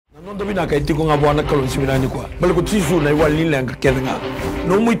Nondo bina kay tiko nga buwan na kalon siminani kwa. Balik ko tisu na iwalin lang kakete nga.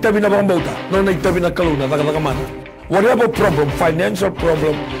 No mo itabi na bang bauta. No na itabi na kalon na taka-takamana. Whatever problem, financial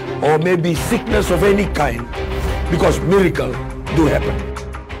problem, or maybe sickness of any kind, because miracle do happen.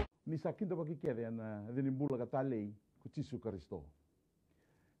 Ni sakinda baki kere na dinimbula katalei ku tisu Kristo.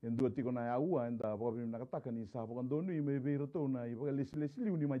 Yang dua tiko na yaua enda baka nakataka ni sa baka donu i may beiro to na i baka lesi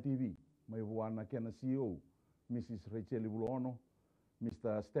liu ni MaiTV. May buwana kena CEO, Mrs. Rachel Bulono,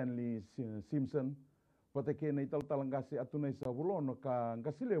 Mr. Stanley Simpson, patake na ital-talangasi atunay sa Bulono ka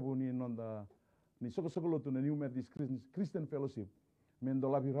ngasilebu ni nonda ni soko-sokolo to na New Methodist Christian Fellowship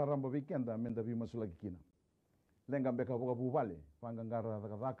mendo labi raramba weekenda menda bi masulagi kina. Lenga beka boka bubale, panggangara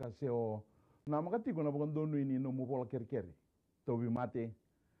raka seo na makatiko na bokan donu ini no mupola keri-keri. Tobi mate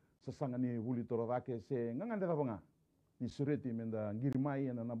sasanga ni wuli tororake se ngangande tapanga. Ni sureti menda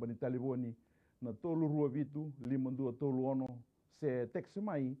ngirimai na nambani taliboni na tolu rua vitu, lima dua tolu ono se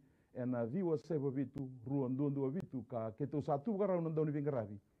teksemai na viwa seba vitu, rua dua vitu ka keto satu karau na doni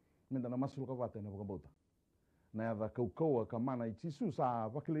vingaravi menda na masul ka wate na bota. Na ada kau ka mana i tisu sa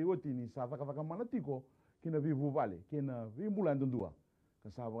vakleioti ni sa taka mana tiko kina vivu vale, kina vimbula ndundua. Ka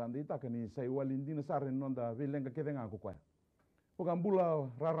sa baganda itaka ni sa iwalindi na sare nonda vilenga kedenga ko kwa. Pokambula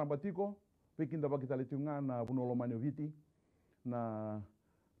raramba tiko pekinda bakita letunga na bunolo manioviti na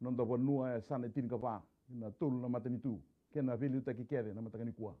nonda bonua sana tinka pa na tul na matanitu kena veli utaki kere na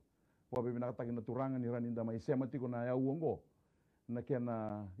matakani kuwa po be nakataki na turanga ni raninda mai sema tiko na ya uongo na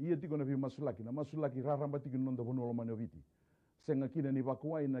kena ia tiko na vi masulaki raramba tiko nonda bonolo manioviti senga kina ni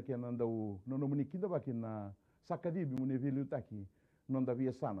bakuai na kena ndau nono munikinda bakina sakadibi mune veli utaki nonda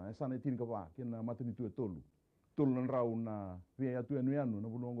via sana tinka pa kena matanitu tolu nan rau na via atu anu na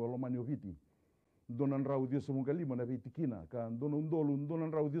bonolo manioviti donan rau dia semua kalima na vitikina kan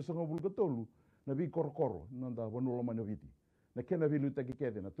donan rau dia semua bulu ketolu na vi koro nanda bonolo manoviti na kena vi luta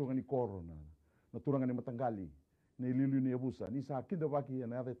kikede na turangani koro na turangani matanggali na ililu ni abusa ni sa kinda baki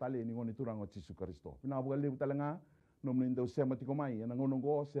na ate tale ni ngoni turango Yesus Kristo pina buga lebu talanga no mnindo sema tikomai na ngono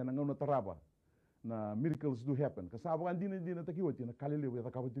go se na ngono taraba na miracles do happen ka sa buga dina takiwati na kale lebu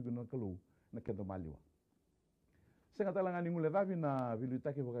ta kabati na kalu na kenda maliwa senga talanga ni ngule davi na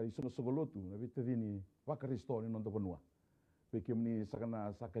vilutaki baka isono sogolotu na vitadini wakaristo ni nondo bonua peke mni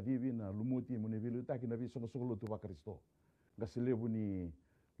sakana sakadivi na lumuti muni vilutaki na visono sogolotu wakaristo gasilebu ni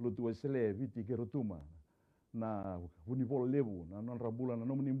lotu esele viti kerotuma na huni bolo lebu na non rabula na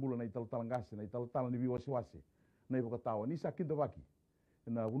nomni mbula na ital talangasi na ital tal ni biwasiwasi na iboka tawa ni sakinda baki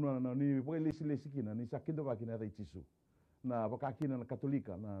na bunua na ni boy lesi kina ni sakinda baki na tisu na bakakina na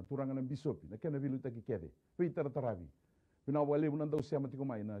katolika na turanga na bisopi na kena viluta kikede pita taravi pina wale bunanda usia matiko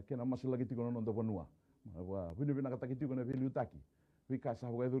mai na kena masul lagi tiko nondo bonua wa bina kataki tiko na viluta ki vika sa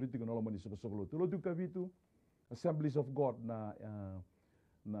wa dori tiko no mani sokolo tulo duka vitu Assemblies of God na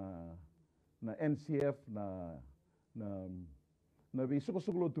NCF na vi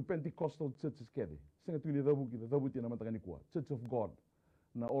sokolo to Pentecostal churches kede senga tuni dabuti na matakani kwa Church of God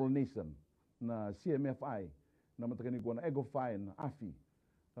na All Nation na CMFI na matakani kwa na Ego Fine Afi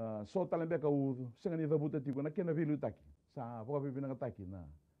so talembeka u senga ni dabuta tiko na kena vilu taki sa boka bibina kataki na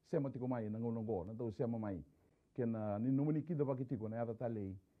sema tiko mai na ngonongo na tau sema mai kena ni numuni kinda baki tiko na ata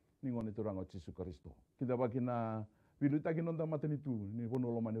talei ni ngoni turanga Yesus Kristo kinda baki na vilu taki nonda matanitu ni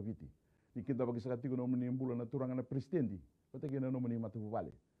bonolo manoviti ni kinda baki sakatiko no muni mbula na turanga na presidendi patake na no muni matu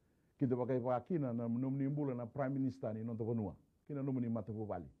vale kinda baki bakina na no muni mbula na prime minister ni nonda bonua kina no muni matu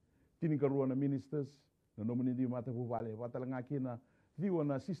vale tini karua na ministers na nomini di mata vale watalanga kina diwa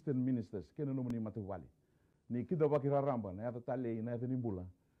na assistant ministers kena nomini mata vale ni kita baki raramba na ata tale na ata nimbula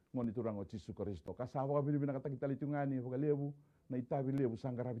ngoni turango Yesus Kristo kasaba bini bina kataki tali tungani boka lebu na itabi lebu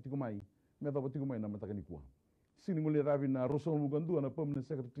sangara bitikumai meta batikumai na matakani kuwa sini ngule rabi na rosol mugandua na permanent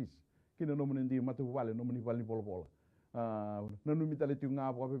secretaries kina nomini di mata vale nomini vale pola na numi tali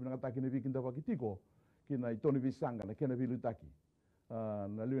tunga boka bina kataki ne bikinda baki tiko kina itoni bisanga na kena bilutaki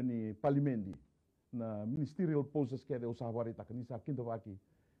na leo ni parliamendi na ministerial posts kede usahawari takanisa kinto baki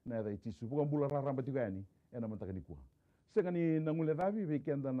na ada itisu bukan bula raramba tiga ni ena mantakani kuha sengani nangule davi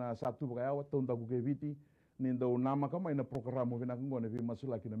weekenda na satu bakayawa tonda kukeviti nindo nama kama ina programo vina ngone vi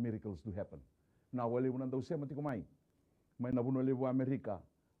masulaki na miracles do happen na wale unanda usema tiko mai na buno levo Amerika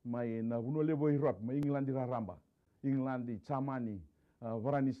mai na buno levo Europe mai England raramba England chamani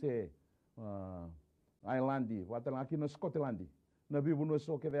varanise Ireland watalaki na Scotland na bibuno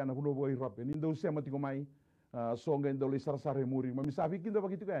so kede na buno boy Europe ni ndo sema tiko mai so ngendo le sare muri ma misafi kinda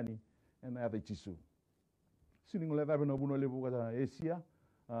bakiti gani na ata chisu sini ngole tabe no buno le buka Asia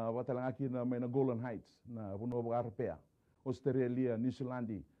watalaki na mai na Golden Heights na buno boka Arpea Australia New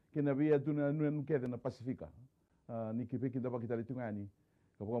Zealand kina via tuna nuen kede na Pasifika ni kipe kinda bakiti le tungani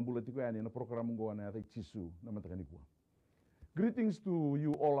Kapagambula tiko yani na program go na tay chisu na matakanikuwa. Greetings to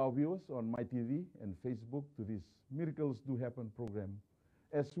you all our viewers on MaiTV and Facebook to this Miracles Do Happen program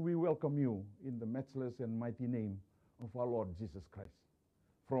as we welcome you in the matchless and mighty name of our Lord Jesus Christ.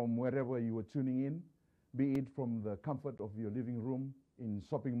 From wherever you are tuning in, be it from the comfort of your living room, in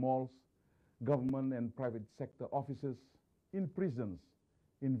shopping malls, government and private sector offices, in prisons,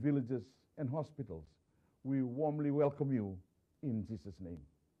 in villages and hospitals, we warmly welcome you in Jesus' name.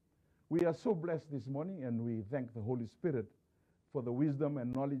 We are so blessed this morning, and we thank the Holy Spirit for the wisdom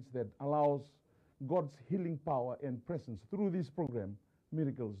and knowledge that allows God's healing power and presence through this program.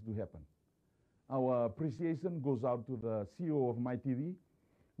 Miracles do happen. Our appreciation goes out to the CEO of MaiTV,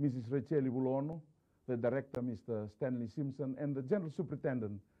 Mrs. Rachel Bulono, the director, Mr. Stanley Simpson, and the general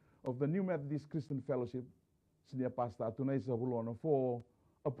superintendent of the New Methodist Christian Fellowship, Senior Pastor Tunaisa Bulono, for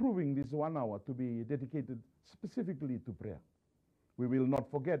approving this 1 hour to be dedicated specifically to prayer. We will not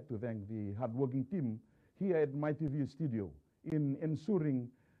forget to thank the hardworking team here at MaiTV studio in ensuring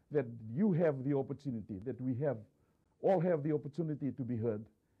that you have the opportunity, that we all have the opportunity to be heard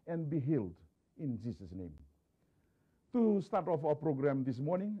and be healed in Jesus' name. To start off our program this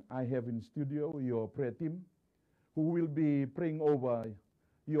morning, I have in studio your prayer team who will be praying over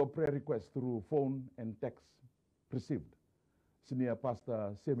your prayer requests through phone and text received. Senior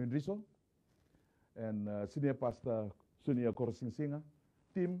Pastor Driso and Senior Pastor Sunia Koroisigasiga.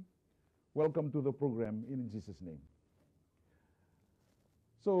 Team, welcome to the program in Jesus' name.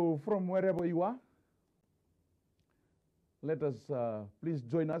 So from wherever you are, let us please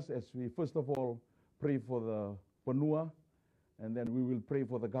join us as we first of all pray for the Panua, and then we will pray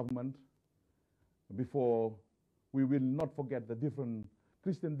for the government before we will not forget the different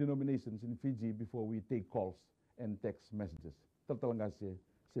Christian denominations in Fiji before we take calls and text messages. Tatalangase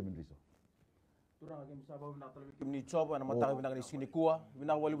Driso. Turang agem sabaw na talabi kimni choba na matang binang ni sinikua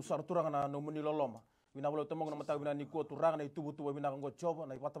binang wali besar turang na nomuni loloma binang wali temong na matang binang ni kuwa turang na itubu-tubu binang ngo choba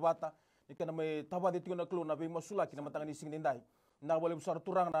na ipata-bata ikana may taba dito na klo na be masulaki na matang ni sinindai na wali besar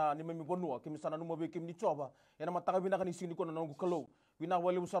turang na ni memi bonua kimisana numabe kimni choba na matang binang ni sinikua na nongu kalo binang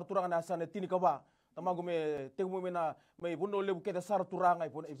wali besar turang na sana tini kaba tamago me tegu me na me bono lebu keda sar turanga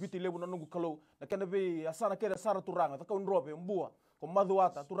ipon eviti lebu na nongu kalo na kana be asana keda sar turanga ta kaun robe mbua ko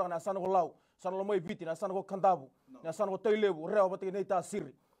maduata turanga na asana ko lau sana lo mai viti na sana ko kandabu na sana ko toilebu reo batege nei ta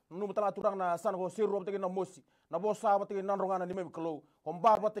siri numu tala turang na sana ko siru batege na mosi na bosa batege na rongana ni mem kalo ko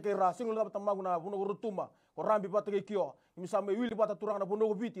mba batege ra singul na batamagu na buno rutuma ko rambi batege kio imisa me wili bata turang na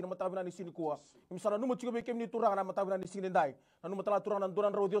buno viti na matabina ni sini kuwa imisa na numu chigo be kemni turang na matabina ni sini ndai na numu tala turang na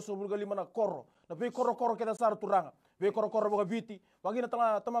donan ro dio so bulga lima na korro na be korro keda sar turanga be korro boga viti wagi na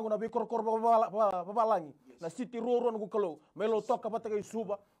tala tamagu na be korro babalangi na siti roro no kalo melo toka batege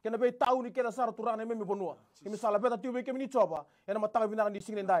Suva kena be tau ni keda sar turang na memi bonua imisa la beta tiu be kemni choba ena mataga bina ni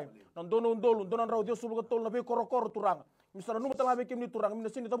sini ndai na dono ndolu donan ro dio so bulga tol na be korro turanga imisa na numu tala be kemni turanga mina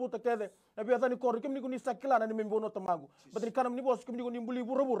sini tabuta kede na be atani korro kemni kuni sakila na ni memi bono tamagu batri kanam ni bos kemni kuni mbuli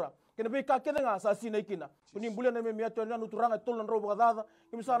bura kena be ka kede nga sa sina ikina kuni mbuli na memi ato na turanga tol na ro boga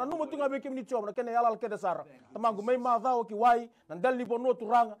imisa na numu tunga be kemni choba na kena yalal kede sara tamagu mai madao ki wai na dalni bono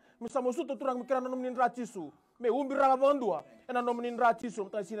turanga imisa mosuto turanga mikira na numu ni rachisu me umbi raga bandua ena nomu ni rachisu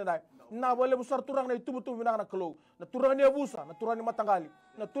mta sina dai na boleh besar turang na itu binang na kelo na turang ni abusa na turang ni matangali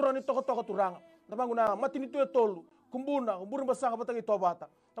na turang ni toko turang tamagu na matini tu tolu kumbuna umburin basanga batagi tobata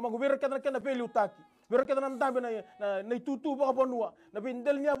tamagu bera kena peli utaki bera kena ndambe na itu baka bonua na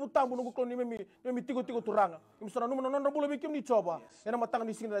bindel nya butambu nungu klo ni memi tigo turanga imsana numu na bula bikim ni coba ena matang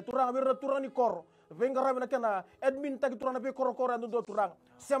ni sini turang bera turang ni koro venga rabi na kena admin tagi turang na be koro ando do turang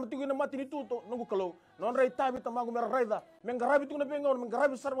siam tigo na matini tu nungu klo non rai tabi tamagu mera raida mengarabi tu na bengon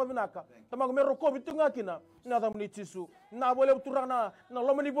mengarabi sarwa binaka tamagu mero kobi tu ngakina na tam ni chisu na boleh turang na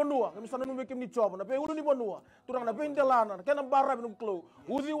loma ni bonua imsana numu bikim ni coba na be ulu ni bonua turang na bendelana kena barabi nungu klo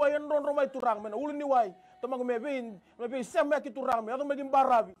udi wayan ron romai turang mena ulu ni wai tamagu me be siam ki turang me ado me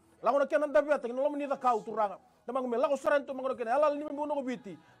barabi lagu na kena dabi atak no loma ni kau turang tamagu me lagu saran tu mangono kena halal ni me bono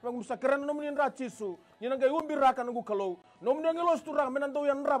biti tamagu musakran no ni rachisu ni nanga umbi raka nungu kalo no ni ngelos turang mena do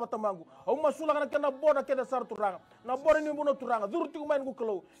yan raba tamagu au masula kana kena boda keda sar turang na boda ni bono turang durti ku main nungu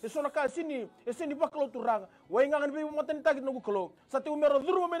kalo esona ka sini bakalo turang wai ngangan be matani tagi nungu kalo sate umero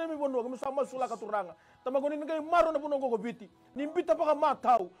duru me ni bono musama sula ka turang tamagu ni ngai maro na bono go biti ni mbita paka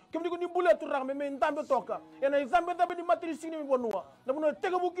matau kemni ko ni bule turang me ndambe toka ena ndambe ni matri sini me bonua na bono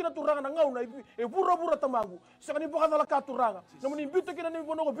tega bukina turang na ngau na e bura tamagu sakani paka dala ka turang na bono mbita kina ni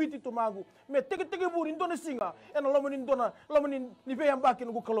bono go biti tamagu me tege buri ndona singa ena lomo ni ndona turanga lo ni be ambaki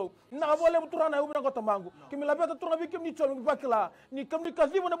nugu kalau na bole turanga ubi na kota mangu kimi la beta turanga bikim ni cholo bakila ni kam ni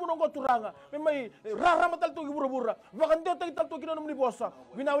kazimu na bunongo turanga memai rara matal tu bura vakande ta tal tu kino ni bosa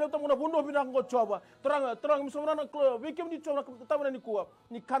bina wale tamu na bundo bina ngo choba turanga misomna na bikim ni cholo tamu ni kuwa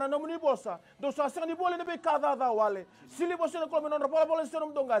ni kana na ni bosa dosa sanga ni bole ne be kada da wale sili bosa na ko menon rapala bole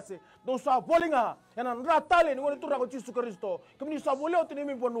senom dongase dosa bolinga ena ratale ni woni turanga Yesu Kristo kimi sa bole o tini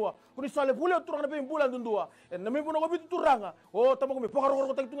mi bonua kuni sale bole turanga be bulan dundua en nami puno bitu turanga o tamang mi pakaro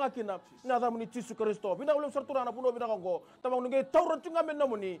ko tek tunga kina na da muni Yesu Kristo bina ulo sar turanga puno bina ko tamang ngai tawro tunga men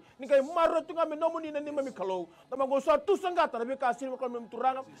namuni ni kai maro tunga men namuni ni mami kalau tamang go sa tu sangata na be kasir ko mem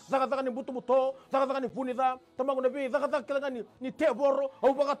turanga zaga ni butu buto zaga ni punida tamang nabi zaga kala ni teboro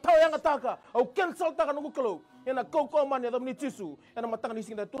au baka taw yang ataka au cancel taka nugu kalau ena koko man ya da muni Yesu ena matang ni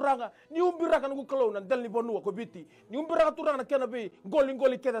sinda turanga ni umbira kan nugu kalau nan dal ni bonua ko biti ni umbira turanga na kena be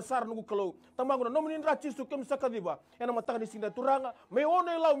goli keda sar nugu kalau tamang no muni Yesu kem sakadiba ena matang ni sinda turanga me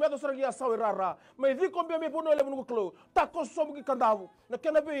one lau me adosara ya sawirara me di kombe me bono le nugu kalau tako sobu ki kandavu na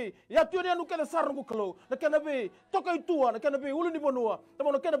kena be ya tione anu keda sar nugu kalau na kena be toka itua na kena be ulu ni bonua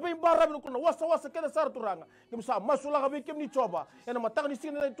tamang no kena be bara nugu kalau wasa keda sar turanga kem sa masula ka be kem ni coba ena matang ni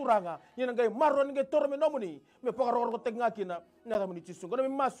sinda turanga ena ngai marro ngai torme nomuni me pakaro ko tek ngakina na da muni Yesu kono me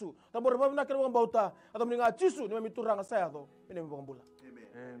masu tabor ba na kero bauta atau meni nga Yesu ni me turanga saya do ene me bambula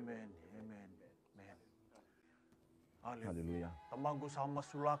amen. Haleluya. Tamango sama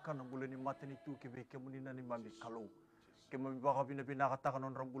sulakan ang bulan ni mati ni tu kebe kemunina ni mami kalau. Kemami baka bina katakan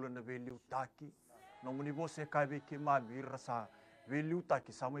on rambulan na veliu taki. Nomuni bose kai be kemami rasa veliu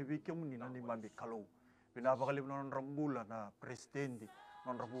taki sama be kemunina ni mami kalau. Bina bakali non rambulan na presidente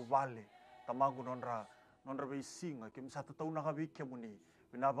non rabu vale. Tamango non ra be singa kem satu tahun na kabe kemuni.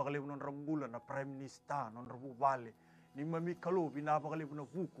 Bina bakali non rambulan na prime minister non rabu vale. Ni mami kalau bina bakali na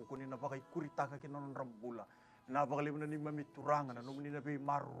buku kuni na bakai kuritaka ke non rambula. Na bakali ni mami turanga na numuni na be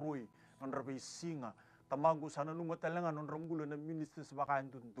marroi non rabe singa tamangu sana numa talenga non rambula na ministers baka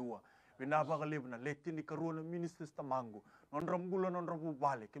ndundua bina bakali na leti ni karuana ministers tamangu non rambula non rabu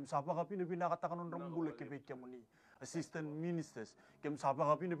bale kem sapa ka bina katakan non rambula ke be kemuni assistant ministers kem sapa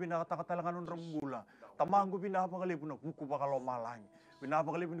ka bina katakan talenga non rambula tamangu bina bakali na buku bakalo malang bina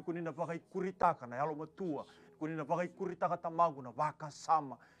bakali ni kunina bakai kuritaka na yalo matua kunina bakai kuritaka tamangu na baka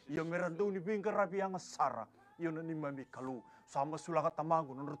sama ia merandau ni bingka rabi yang sara iyo na ni mami kalu sama sulaka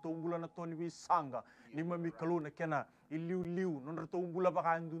tamangu non reto umbula na toni bi sanga ni mami kalu na kena iliu non reto umbula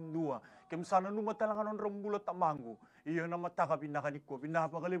baka ndundua kem sana numa talanga non rambula tamangu iyo na mataka binaka ni ko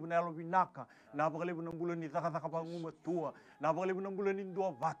binapa kali binalo binaka na bakali binambula ni taka panguma tua na bakali binambula ni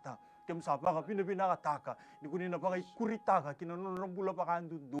dua bata kem sapa ka binaka taka ni kunina baka kuritaka kina non rambula baka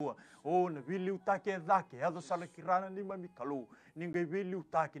ndundua oh na biliu take zake ado sala kirana ni mami kalu ningai biliu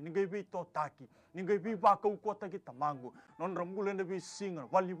take ningai be to taki ningai bi baka ukota ki tamangu non rambula na be singa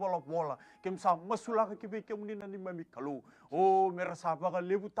wali bola kem sa masulaka ki be kemunina ni mami kalu oh merasa baka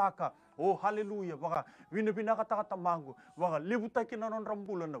lebu taka oh haleluya baka bina kata tamangu baka lebu taki na non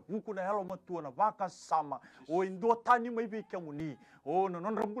rambula na buku na halo matua na baka sama oh indo tani mai be kemuni oh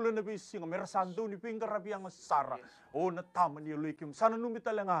non rambula na be singa merasa ando ni pinga rabi ang sara oh na tamani lui kem sana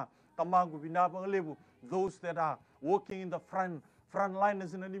numitalenga tamangu bina baka lebu those that are working in the front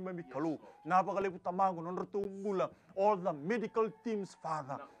liners in mami kalu na bakalebu tamangu non retu umbula all the medical teams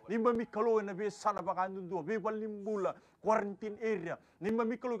father ni mami kalu na be sana bakandun do be balimbula quarantine area ni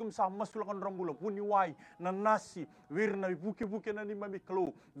mami kalu kem sa masulakan rambula puniwai na nasi wirna buke na ni mami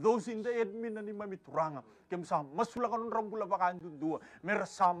kalu those in the admin na ni mami turanga kem sa masulakan rambula bakandun do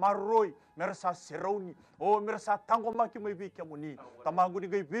merasa maroi merasa seroni oh merasa tango maki mai be kemuni tamangu ni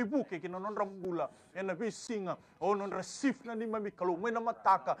gai bebuke kina non rambula ena be singa oh non receive na ni mami kalu mai na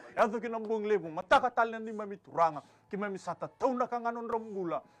mataka ato kinambung lebu mataka tal na ni mami turanga kimami sata tau na kanganon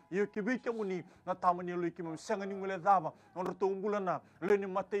rambula iyo kibike muni na tamani lui kimami senga ni mule dava non reto umbula na le ni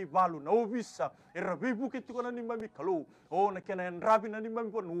matei balu na obisa era bebu kitiko na ni mami kalu oh na kena en rabi na ni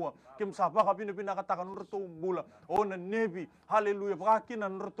mami ponua kim sapa ka bina katakan non reto umbula oh na nebi haleluya baki na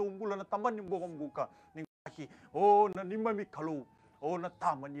non reto umbula na tamani mbokong buka ni kaki oh na ni mami kalu oh na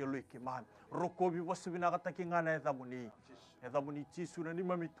tamani lui kiman rokobi wasu bina kataki ngana etamuni Yesu na ni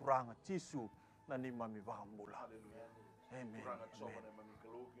mami turanga Yesu na ni mami bahambula amen.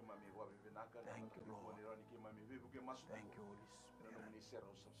 Thank you, Lord. Thank you, Holy Spirit.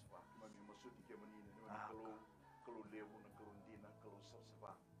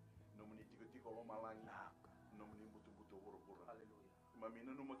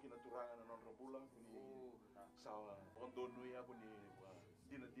 Mamina numa kina turanga na non rabula ni sawa ondo nui aku ni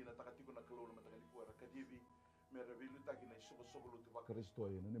dina takatiko na kalolo mataka ni kuara kadibi mera vilu taki na sobo lu tu Kristo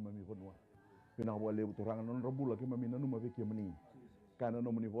ye ni mami bonwa Pina wa lebu turanga non rambula ke mami nanu maveke mani. Kana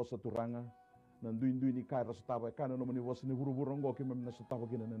no mani vosa turanga nan duin ni kaira sotava kana no mani vosa ni buru ngo ke mami na sotava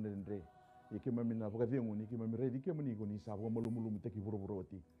kina nendre. Ke mami na vagadengu ni ke mami redi ke mani ko ni sa wa malumulu muteki buru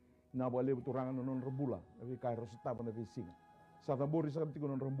oti. Na wa lebu turanga non rambula ave kaira sotava na vesinga. Sa tambori sa tiko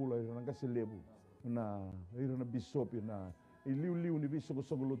non rambula na kasi lebu. Na ira na bisopi na iliu ni biso ko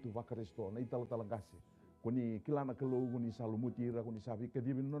sogolotu vakaresto na itala talagase. Kuni kilana kalau kuni salumuti ira kuni sabi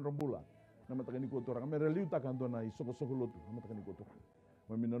kadibi non rambula. Nama takani ko torang mera liu takan dona isoko lotu nama takani ko torang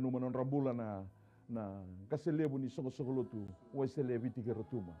mamina numa non rambula na kaselebu ni soko lotu wa selebi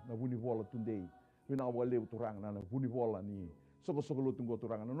tigerotuma na buni bola tundei wina wale torang na buni bola ni soko lotu go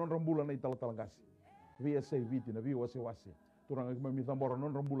torang non rambula na itala talagasi via sei viti na via wase torang mami tambora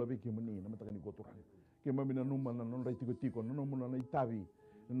non rambula veki meni nama takani ko torang ke mamina numa non rai tiko non muna na itavi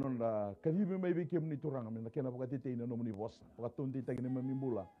non da kadibi mai veki meni torang na kena pakatete ina no muni vosa pakatundi tagine mami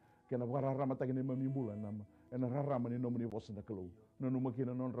bula kena rarama tagine mami bula nama ena rarama ni nomuni vosa na kalau nanu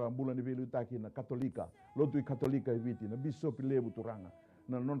makina non rambula ni velu taki na katolika lotu katolika viti na bishop lebu turanga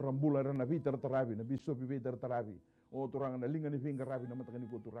na non rambula na vita tarabi na bishop vita tarabi o turanga na linga ni vinga rabi na matagani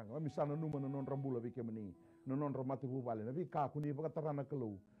ko turanga mami sana numa na non rambula vike mani na non ramate bu vale na vika kuni vakatarana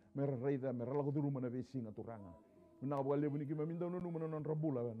kalau mera reida mera lago duruma na vesinga turanga na wale buni ki mami ndono numa na non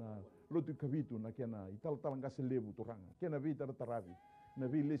rambula na lotu kavitu na kena ital talangase lebu turanga kena vita tarabi na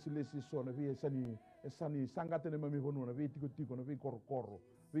vi lesi so na vi esani sangate ne mami vonu na vi tiko na vi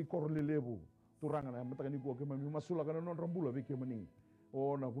kor lelebu turanga na matagani ko ke mami masula kana non rambula vi ke mani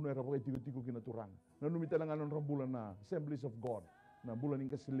o na vunu era tiko kina turanga na numita nga non rambula na Assemblies of God na bulan ing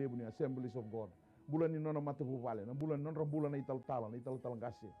kaselebu ni Assemblies of God bulan ni nona mate bu vale na bulan non rambula na ital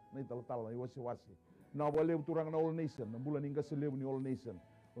talangase na ital tala na wasi na wale turanga na all nation na bulan ing kaselebu ni all nation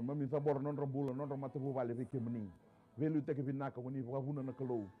on mami tabor non rambula non mate bu vale vi ke mani velu teke vinaka wani vuna na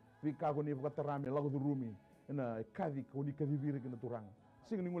kalau vika wani vakatarame lago durumi na kadi wani kadiviri kina turanga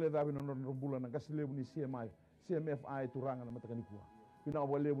sing ni ngule davi non rombula na gaslebu ni CMFI turanga na matakani kuwa vina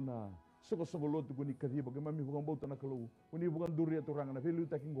walebu na soko lotu wani kadiba ke mami vukan bauta na kalau wani vukan duria turanga na velu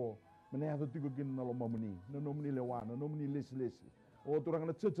teke ngo mena ya tiko kin na loma muni na nomuni lewana nomuni lesi o turanga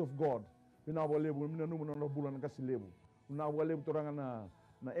na Church of God vina walebu mina numu non rombula na gaslebu na walebu turanga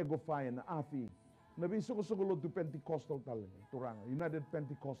na ego fire na afi na bi soko lotu Pentecostal tal turanga United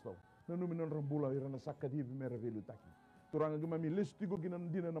Pentecostal na numi non rambula ira na sakadi bi mera velu taki turanga gima mi listigo ginan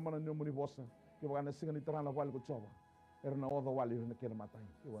dina na mana nomuni vosa ke wana singani tarana wal ko choba era na oda wali na kena matai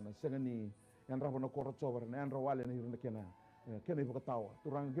ke wana singani yan rabo na koro choba na yan rawali na ira kena kena ibu katawa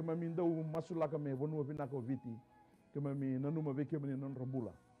turanga gima mi ndau masulaka me wonu binako viti gima mi na numa veke mi non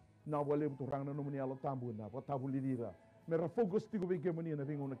rambula na wale turanga na nomuni alo tambu na tabu lidira mera focus tigo veke mi na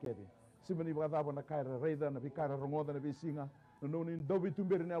vingo na kede simani bagada na kaira reida na bikara rongoda na bisinga na noni dobi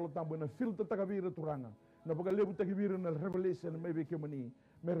tumbere na tambo na filter takabira turanga na baga lebu takibira na revelation me beke mani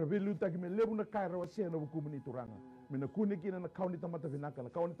me revelu takime lebu na kaira wasia na buku mani turanga me na kuniki na kauni tamata vinaka na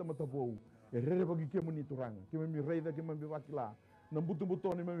kauni tamata bou e rere bagi ke mani turanga ke me reida ke me wakila na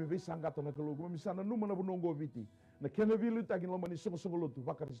butu ni me visangata na kalu me sana numa na bunongo viti na kena vilu takin lo mani soko lotu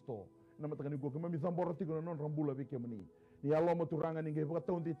vakaristo na matakani go ke me thambora tiko na non rambula beke mani ni aloma turanga ninge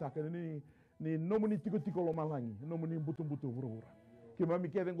vakataunti taka ni nomuni tiko lo malangi nomuni butu buru ke mami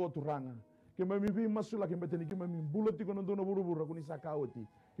keden go turanga ke mami vi masula ke beteni ke mami bulo tiko no dono buru kuni sakauti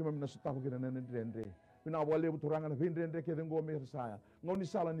ke mami nasutafu ke na ndendre mina wale turanga na vindendre keden go me saya ngoni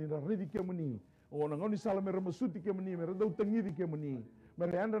sala ni ridi ke muni o na ngoni sala me masuti ke muni me dau tangiri ke muni me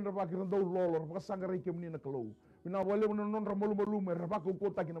reanda na bakir dau lolor pasangare ke muni na kelo mina wale non ramolu me rabako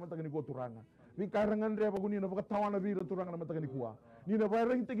kota ke na matagani go turanga vi karangan re baguni na bakatawana vira turanga na matagani kuwa ni na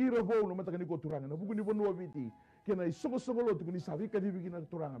bareng tegira bo no matagani ko turanga na buguni bonua viti kena isoko lo tukuni savi kadi bigina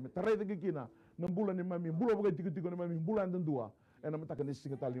turanga me tarai de kina na bulan ni mami bulo bagai tiko na mami bulan tendua ena matakani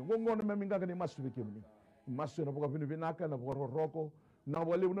singatali ngongo na mami ngaka ni masu bikimni masu na boka vini vinaka na boka roko na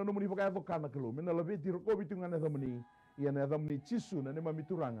wale una no muni boka to kana kelo me na lavi tiro ko bitu ngana damni ia na damni chisu na ne mami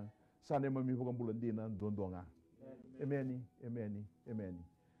turanga sane mami boka bulan dina dondonga emeni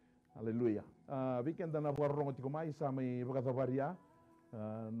haleluya weekend na boka rongo tiko mai sa mai boka varia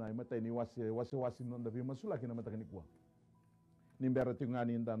na mata ini wasi non da masula kina mata kani kuwa nimbera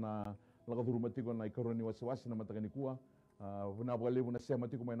tingani ndana laga duru mati ko na ikoroni wasi na mata kani kuwa vuna bole vuna sema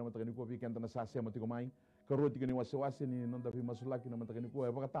tiko mai na mata kani kuwa weekend na sa sema tiko mai karoti kani wasi ni non da masula kina mata kani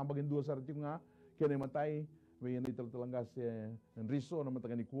kuwa baka tambagin dua sar tiko nga kene matai we ni talangase Driso na mata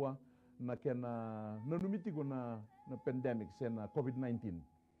kani kuwa na kena nanumiti ko na pandemic sena COVID-19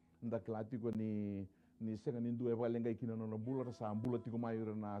 nda klati ko ni senga nindu e valenga ikina no bular sa ambula tiko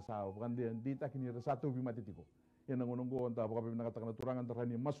mayur na sa vande di takini satu bi matitiko ena ngonongo nda baka bi nakata kana turanga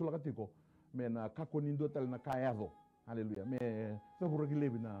ndarani masula katiko me na kakonindo tal na kayado haleluya me tabura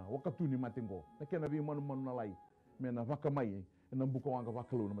gilebi na wakatuni matengo na kena vi manu na lai me na vakamai na buko anga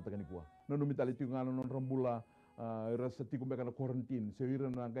vakalo na matagani kwa na no mitali tingana non rambula rasa tiku meka na quarantine se ira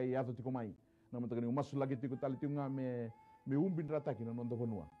na gai ato tiku mai na matagani masu lagi tiku tali tinga me umbin rataki na non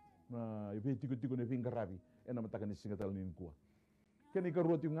vanua na ibe tiku ne vinga rabi na matagani singa tal nin kwa keni ka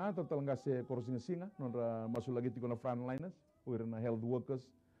roti nga tatalanga se Koroisigasiga non ra masu lagi tiku na frontliners ira na health workers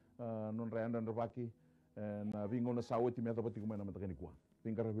non ra anda vaki na vingo na sawo ti meta patiku mai na matagani kwa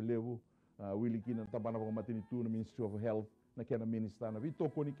vinga rabi levu wiliki na tabana pa matini tu na Ministry of Health na kena minister na vito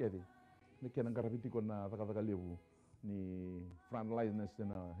ko ni kede na kena garabiti ko na taka levu ni frontliners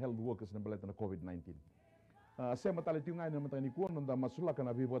na health workers na baleta na COVID-19 se matali tinga na matani ko nda masula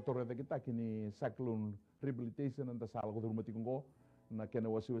kana vivo torre de kita kini cyclone rehabilitation nda sal ko durmati ko na kena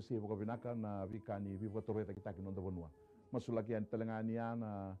wasi ko binaka na vikani vivo torre de kita kini nda bonua masula kian telengania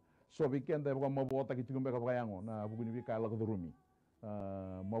na so weekend ko mabota ki tingombe ka bayango na buguni vikala ko durumi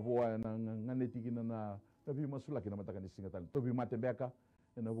maboa na nganeti kina na tapi masula kina matakani singatan tobi matembeka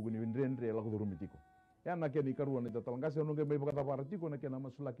na buguni windrendre la ko rumitiko ya na keni karuan ita talangase no nge mai bakata paratiko na kena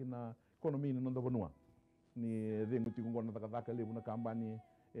masula kina ekonomi no ndo bonua ni dengu tiko ngona takataka lebu na kambani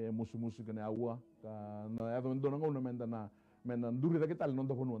musu kena aua na ya ndo ngona menda na mena nduri da ketal no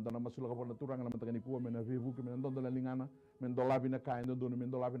ndo bonua na masula ka pona turanga na matakani kuwa mena vevu ke mena ndo la lingana men do labi na kai ndo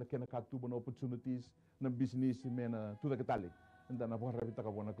men do labi na kena katu bona opportunities na business mena tu da ketali nda na bora bita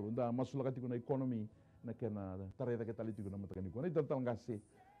ka bona kru nda masula ka tiko na economy na kena tareda ke tali tiko na matakani ko na ita ngase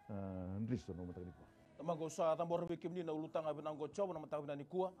Driso no matakani ko tamango sa tambor be kimni na ulutanga binango chobo na matakani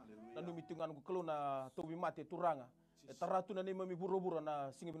kuwa na numitingan ko kelo na tobi mate turanga taratu na ni mami buro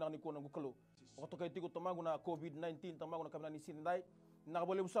na singi binang ni ko na kelo o to kay tiko tamango na COVID-19 tamango na kamna ni sinday na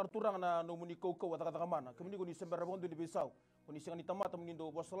boleh besar turanga na no muni ko wataka mana kimni ko ni sember bondo di besau ko ni singa ni tamata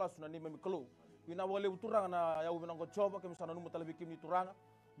mnindo bosalas na ni mami kelo bina boleh turanga na ya binango chobo kemisana no mutalabi kimni turanga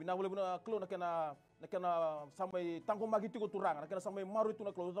bina boleh bina kelo na kena sampai tangko magi tiko turanga na kena sampai maru itu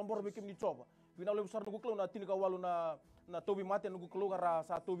na kelo tambor be kimni chobo bina boleh besar no kelo na tinika walu na tobi mate no kelo kara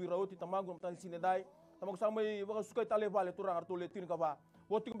sa tobi rauti tamango matan sinedai tamango sampai baka sukai tale vale turanga tole tinika ba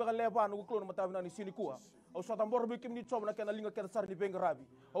woting baka leva no kelo na matavina ni sini kuwa au sa tambor be kimni chobo na kena linga kena sar ni bengarabi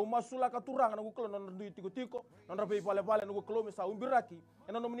au masula ka turanga no kelo na ndu tiko non rabe vale no kelo me sa umbiraki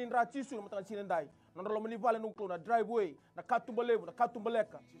ena no menin rachisu no matan sinedai non lo meni vale no kelo na driveway na katumbalebu na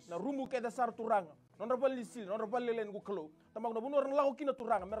katumbaleka na rumu ke dasar turanga non rabali sil non rabali len kelo tamango na bunor la ko kina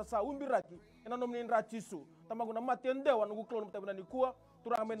turanga merasa umbiraki ena no menin rachisu tamango na matende wa no kelo no tabina ni kuwa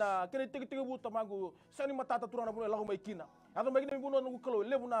turanga mena kene tigi bu tamango sani matata turanga bunor la ko mai kina ado mai kina bunor no kelo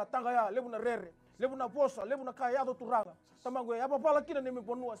lebu na tangaya lebu na rere lebu na posa lebu na kaya do turanga tamango ya pala kina ni me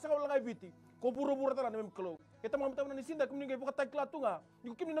bonua sa la ngai biti ko buru tara ni me kelo ke tamango tabina ni sinda kumni ngai bukata klatunga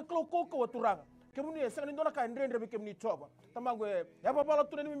ni kimni na kelo koko turanga kemuni sa ni ndona ka ndrendre be kemni choba tamango ya pala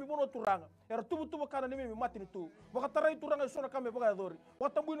tuna ni me bono turanga era tubu kana ni me matini tu wakatarai turanga sona kame baka dori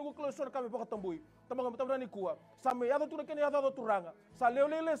watambui ni kelo sona kame baka tambui tamango tabina ni kuwa same ya do tuna kene ya do turanga sa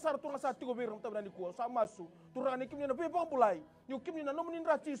lele sar turanga sa tigo bir tabina ni kuwa sa masu turanga ni kimni na be bambulai ni kimni na nomni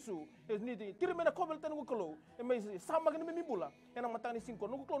rachisu ni tirme na kobel tan kelo e me sama ni me bula ena matani sinko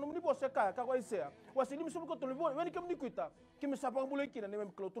no kelo nomni bosse ka ko isea wasi ni misul ko to libo weni kemni kuita kimi sa bambulai kina ni me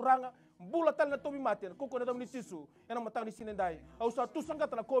kelo turanga bula tal na tobi maten koko na tamni tisu ena matani sinendai au sa tu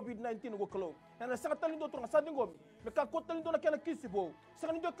sangata na COVID-19 go kelo ena sanga talindo turanga sa dingomi me ka ko talindo na kena kisibo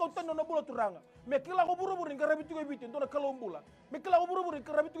sanga ndo ka utano na bula turanga me kila go buru ngarabi tugo biti ndo na kelo mbula me kila go buru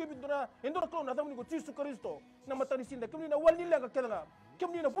ngarabi tugo biti ndo na kelo na tamni go tisu Kristo na matani sinda kemni na wali lenga kedanga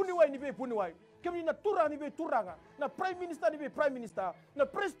kemni na puni wai ni be puni wai kemni na turanga ni be turanga na prime minister ni be prime minister na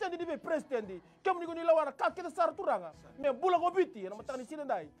president ni be president kemni go ni lawana ka keda sar turanga me bula go biti na matani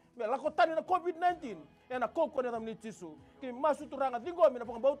sinendai me la ko tani na COVID-19 ena koko na tamni tisu ki masu turanga dingo mi na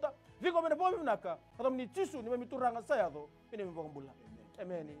pangabauta dingo mi na pomi naka tamni tisu ni me turanga saya do ini me pangabula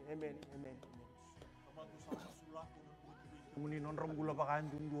amen muni non rambula bakan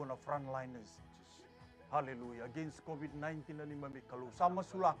dundu na frontliners hallelujah against COVID-19 na ni mami kalu sama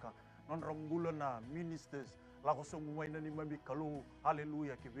sulaka non rambula na ministers lako sumumay na ni mami kalu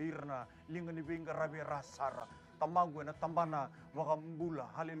hallelujah kibirna linga ni binga rabi rasara tamangwe na tambana wakambula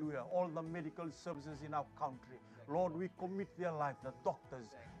hallelujah all the medical services in our country Lord we commit their life the doctors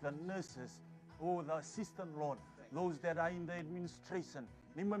the nurses the assistant Lord those that are in the administration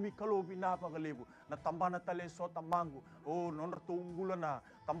ni mami kalu binapakalebu na tambana tale so tamangu o non rato unggula na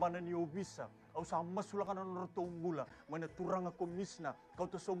tambana ni obisa au sa masulakan non rato unggula mana turanga komisna kau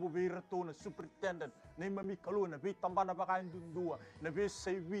to songo beira to na superintendent nei mami kalu na be tambana baka ndundua na be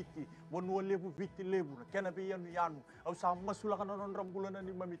sei witi bonua lebu witi lebu na kena be yanu au sa masulakan non rambula na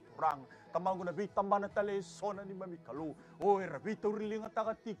ni mami turanga tamangu na be tambana tale so na ni mami kalu o era be turilinga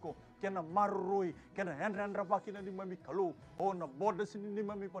tagatiko kena marroi kena henra baki na ni mami kalu o na borda sini ni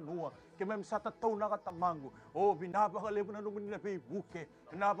mami panua ke mem sata tau na katamangu o binaba ka lebu na numuni na be buke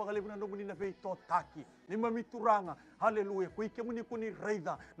binaba ka lebu na numuni na be totaki ni mami turanga haleluya ko ike muni kuni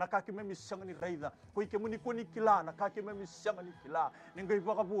reida na kaki memi sanga ni reida ko ike muni kuni kila na kaki memi sanga ni kila ningai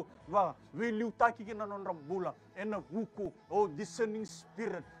bakabu wa veliu taki kina non rambula ena buku o discerning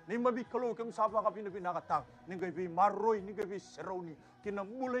spirit ni mami kalau kem saba ka pina kata ningai bi maroi ningai bi seroni kina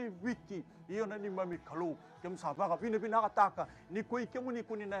mulai wiki iyo na ni mami kalau kem saba ka pina kata ni ko ike muni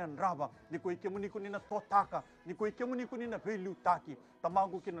kuni na raba ni ko ike muni kuni na totaka ni ko ike muni kuni na veliu taki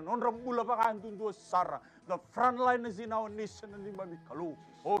tamangu kina non rambula baka andundu sara the front line is in our nation ni mami kalu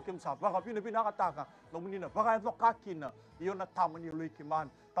o kem sa baka pina kataka no munina baka ito kakina iyo na tamani loikiman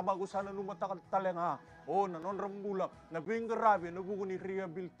tamagu sana numata talenga o na non rambula na bingarabi na buguni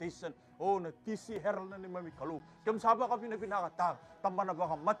rehabilitation o na TC Herald na ni mami kalu kem sa baka pina kataka tamana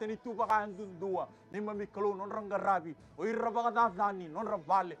baka mateni tu baka andundua ni mami kalu non rangarabi o ira baka dadani non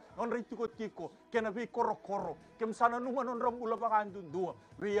rabale non ritiko tiko kena bi koro kem sana numa non rambula baka andundua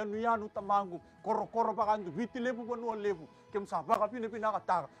wi yanu tamangu koro baka andu viti lebu banua lebu kem sa baka pina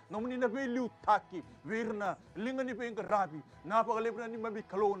kataka nomuni na be liu taki wirna linga ni be ngarabi na baka lebu na ni mami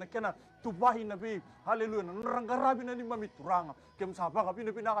kalu na kena tubahi na be haleluya na rangarabi na ni mami turanga kem sa baka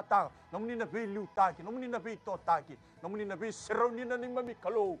pina kataka nomuni na be liu taki nomuni na be totaki nomuni na be seroni na ni mami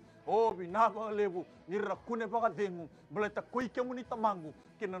kalu o binaba lebu nira kune baka dengu beleta koi kemuni tamangu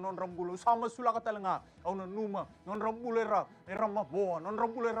kina non rambulo sama sulaka talanga au na numa non rambulo era maboa non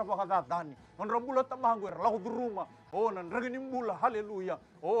rambulo era baka dadani non rambulo tamangu era lau duruma o nan ragini mbula haleluya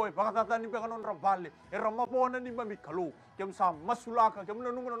o e baka dadani baka non rabale era maboa na ni mami kalu kem sa masulaka kem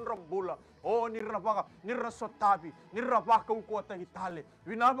na numa non rambula o nira sotabi nira baka ukota hitale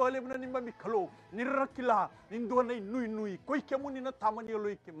binaba lebu na ni mami kalu nira kila nindo na nui koi kemuni na tamani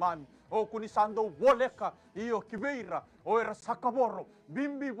loi kemani o kuni sando woleka iyo kibeira o era sakaboro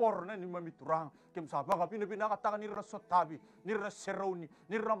bimbi bor na ni mami turang kem sa baka pina kataka nira sotabi nira seroni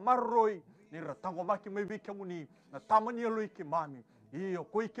nira marroi nira tangomaki mebi kemuni na tamani loi kemani iyo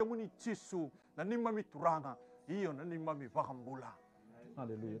koi kemuni chisu na ni mami turanga iyo na ni mami bakambula.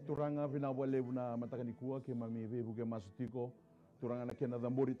 Haleluya. Turanga vinawa lebu na matakani kuwa ke mami vebu ke masutiko. Turanga na kena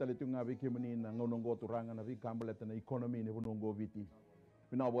dambori tale tunga ve ke mani na ngonongo turanga na vi kambaleta na economy ne vonongo viti.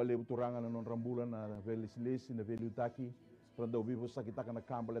 Vinawa lebu turanga na non rambula na velisilesi na veliutaki. Rando vivo sakitaka na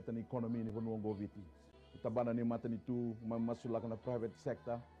kambaleta na economy ne vonongo viti. Tabana ni matani tu masulaka na private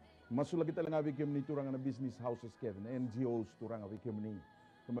sector. Masulaka kita lenga ve ke mani turanga na business houses ke na NGOs turanga ve ke mani.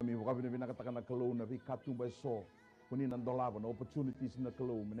 Mami vokabi na vinakataka na kalau na vi katumba so. Kuni nan dolaba na opportunities na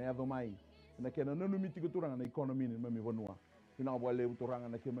kalau na yado mai na kena nanu miti kuturanga na economy ni mami vanua kina wale uturanga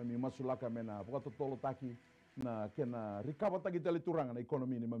na ke mami masulaka mena pokato tolo taki na kena rikaba taki tele turanga na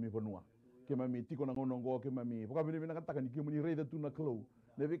economy ni mami vanua ke mami tiko na ngonongo ke mami poka bini bina kataka ni ke muni reida tu na kalau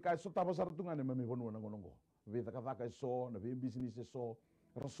na vi kai so tapa saratunga ni mami vanua na ngonongo vi takataka so na vi business so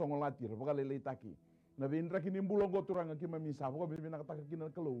rasongo lati poka lele taki na vi indra kini mbulongo turanga ke mami sa poka bini bina kataka kina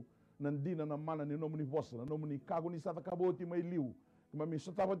kalau nandina na mana ni nomuni vosa na nomuni kago ni sata kaboti mai liu kima mi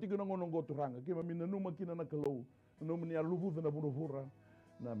sotava tigo na ngonongo turanga kima mi nanuma kina na kalau nomuni alubu na burovura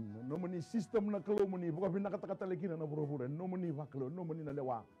na nomuni system na kalau muni buka bina kata lekina na burovura nomuni vakalo nomuni na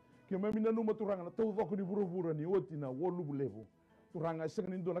lewa kima mi nanuma turanga na tau vako ni burovura ni oti na wolubu levo turanga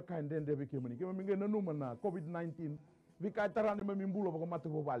sengani ndo na kaindende be kima mi nge nanuma na COVID-19 vika tarane mami mbulo baka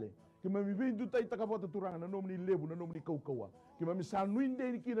matu vale kima mi vindu tai takapota turanga na nomuni lebu na nomuni kaukawa kima mi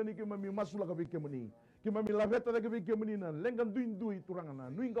sanuinde ni kina ni kima mi masula ka vike muni kima mi laveta da vike muni na lengan duindui turanga na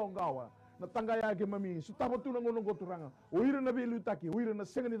nuinga ngawa na tanga ya kima mi sutapa tu na ngonongo turanga oira na belu taki oira na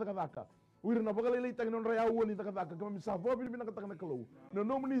sengani takataka oira na bakale leita non raya uani takataka kima mi savo bi binaka takana kalau na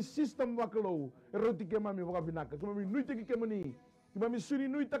nomuni system wa kalau eroti kima mi baka binaka kima mi nuite ki kima ni kima mi suni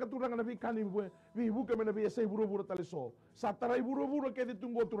nui takaturanga na vikani vi buka mena vi sai buru taleso satarai buru ke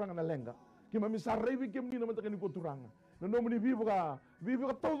ditunggo turanga na lenga kima mi sarai vi kemni na matakani ko turanga Na nomini vivo ka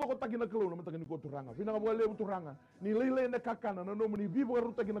todo ko tagina kalau na matagini ko turanga. Pina ka buale turanga. Ni lele na kakana na nomini vivo ka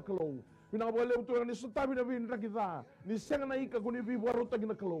ruta gina kalau. Pina ka buale turanga ni sutabi na vin rakita. Ni senga na ika kuni vivo ka ruta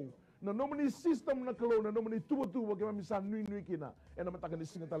gina kalau. Na nomini system na kalau na nomini tubo ke mami san nui kina. E na matagini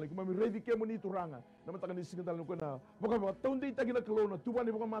singatali ko mami ready ke muni turanga. Na matagini singatali ko na boka tonde tagina kalau na tuba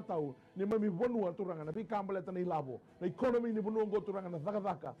ni boka matau. Ni mami bonua turanga na pi kambale tani labo. Na economy ni bonua go turanga na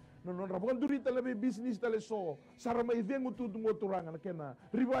daka. Na non rabon duri tele business tele so. Sarama idengu tu ngo turanga na kena.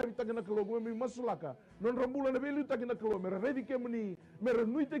 Revive tagina kalau ko mami masulaka. Non rambula na belu tagina kalau mera ready ke muni. Mera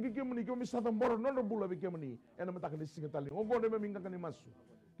nui tagi ke muni ko mami satambor non rambula ke muni. E na matagini singatali. Ngo ne mami ngakani masu.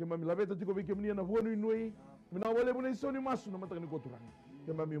 Ke mami labeta tiko bike muni na vuonu inui. Mina wale muni soni masu na matagini ko turanga.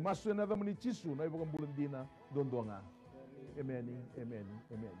 Ke mami masu na da muni chisu na ibo bulan dina dondonga. Amen.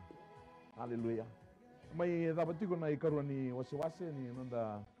 Haleluya. Mai dapat tiko na ikaruan ni wase ni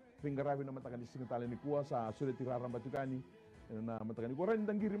nanda pingarabi na matagani singatali ni kuwa sa sulit tirarang batukani na matagani ko rin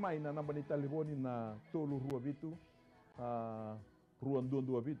tanggiri mai na namba ni taliboni na tolu rua bitu ruan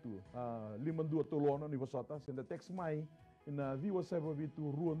dua bitu liman dua tolono ni wasata senda text mai na viwa sebo bitu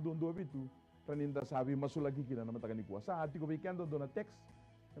ruan dua bitu raninda sabi masulagi kina na matagani kuwa sa ati ko bikendo do na text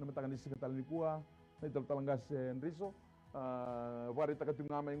na matagani singatali ni kuwa na italtalangas Driso wari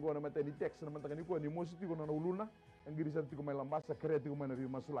takatunga ingo na mateni text na matagani kuwa ni mositi ko na uluna ang girisan tiko may lambasa kreti ko may nabi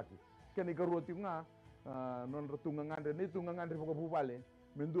masulaki kani karuo tiko nga non ratunga ngandre nitu ngandre ko bubale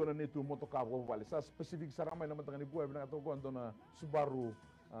mendo na nitu motoka ko bubale sa specific saramay na matagani kuwa binakato ko ando na Subaru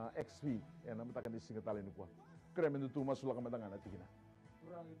XV na matagani singatali ni kuwa kreme nitu masulaka matangana tikina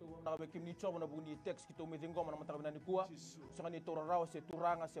Turang itu nakabekim ni chobo na buni text kito umidingo na matagani ni kuwa sa kanito rarawa se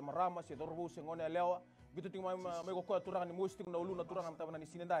turanga se marama se dorbu se ngone lewa gitu tinggal mai ko turang ni musti na uluna turang na ni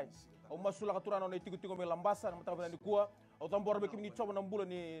sinendai au masula ka turang na tigo me lambasa na mataba ni kuwa au tambor be kimi chobo na mbula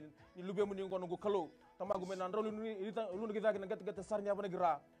ni lube mu ni ngono go kalo tamagu me na rolu ni uluna gida na gata sarnya bana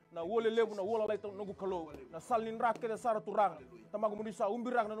gira na wole lebu na wola laito no go kalo na salin rak ke sara turang tamagu mu ni sa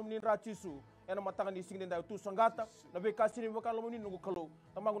umbirak na ni rachisu ena matanga ni sinendai tu sangata na be kasini bakalo mu ni no go kalo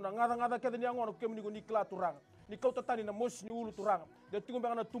tamagu na ngada ke ni ngono ke mu ni kla turang ni kau tatani na mos ni ulu turang de tingo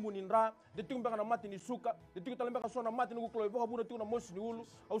banga na tumu ni ra de tingo banga na mati ni suka de tingo talemba ka sona mati ni kulo boka buna tingo na mos ni ulu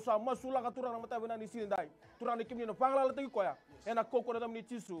au sa masula ka turang na mata bana ni sindai turang ni kimni na pangala la tingo koya ena koko na dam ni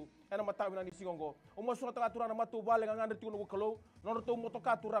tisu ena mata bana ni singongo o masula ta turang na matu bale nga ngande tingo no kulo no to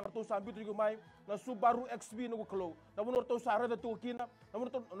motoka turang to sa bitu go mai na Subaru XV no kulo na bunor to sa rada to kina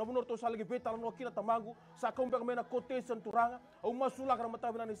na bunor to sa lagi betal no kina tamangu sa kombe ka mena quotation turanga au masula ka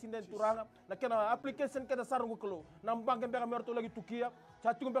mata bana ni sindai turanga na kena application ka sarungu kulo nambang kembang merto lagi tukia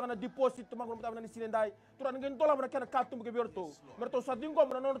satu kembang na deposit tu mangun mata ni sinendai turan ngen tola mana kana katum ke berto merto sadingo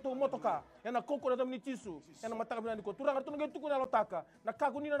mana non tu motoka ena koko na ni tisu ena mata ni ko turan artu ngen tuku na lotaka na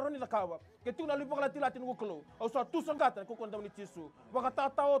kaku ni na roni takawa ke tu na lipo kala tilati ngo klo au sa tu sangata koko na ni tisu baka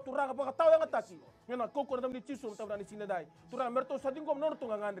tatao turan baka taw yang ataki ena koko na ni tisu mata ni sinendai turan merto sadingo non tu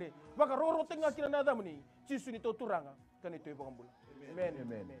ngandre baka roro tenga kina na damni tisu ni to turanga kan itu ibu kambul.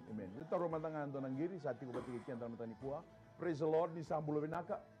 Amen. Kita romantangan do nanggiri sa ati ko batigi kenta matani kuwa. Praise the Lord ni sambulo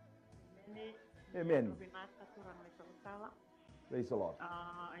binaka. Amen. Binaka turang ni tala. Praise the Lord.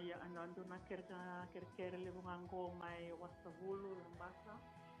 Aya anando na kerker lebungango mai wasabulu lambasa.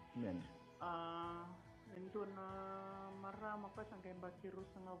 Amen. Endo na marama pa sangkai bakiru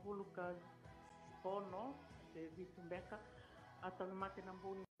sanga bulu ka kono de vitumbeka atau mati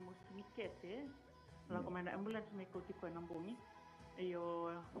nambuni musmikete. Lalu mana ambulans mai ko tipo nambuni. Yo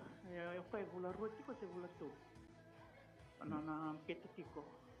fue bula roti se bula tu. Panana ketu tiko.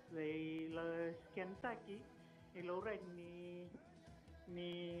 Le la Kentucky el ora ni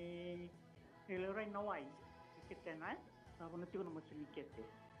el ora Hawaii. Ketena, sabona tiko no masini kete.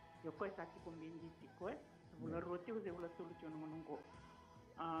 Yo ko sa tiko mbindi tiko bula roti se bula tu lucio no nungo.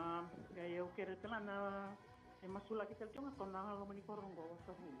 Yo kere telana e masula kita tionga kona lo mani korongo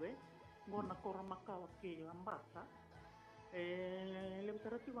sa hube. Ngona koramaka ke lambasa. Le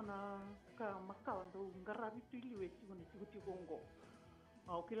tarati wana ka makawa do ngarabi tu iliwe ti wana ti gongo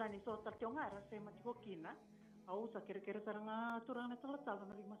au kilani so ta tiongara se matiko kina au sa kere saranga turana tala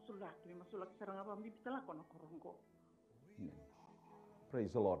na limasulak saranga ba mbitala kono korongo.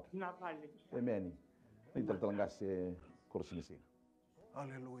 Praise the Lord. Na vale. Amen. Kita telanggas Koroisigasiga.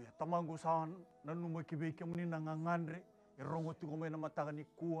 Haleluya. Tamango sa nanuma kibeke muni nangangandre erongo tiko mena matagani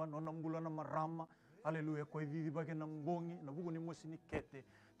kuwa no nambula na marama. Haleluya, ko vivi bagi nambongi na buku ni musini kete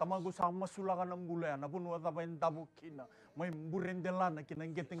tamago sa masulaga nambula na bunu adaba indabu kina mai mburendelana kina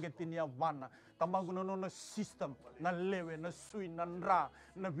ngete ni avana tamago no system na lewe na sui na nra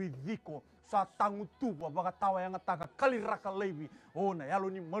na vidiko sa tangu tuba baka tawa yang ataka kaliraka levi ona yalo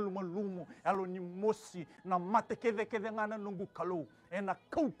ni malumalumo yalo ni mosi na mate kede ngana nungu kalau ena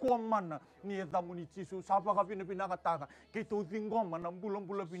kau mana ni edamu ni Jisu sapa ka binaka taka ke tu thingoma na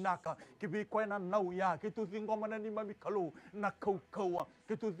mbula binaka ke bi ko na nau ya ke tu thingoma na ni mami kalau na kau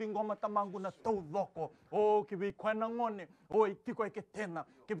ke tu thingoma tamangu na tau doko o ke bi ko na ngone o itiko ke tena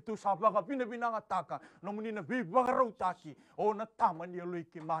ke tu sapa ka binaka taka no muni na bi bagarau taki o na tama ni loi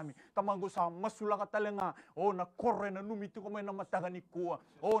ke mami tamangu sa masula ka talenga o na korre na numiti ko mai na mataka ni kua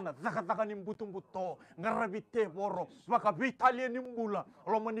o na zaka ni mbutumbuto ngarabi te boro maka vitalia ni mbula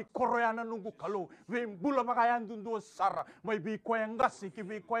lo mani koroyana nungu kalau ve mbula maka yandundu sara mai bi ko ngasi ki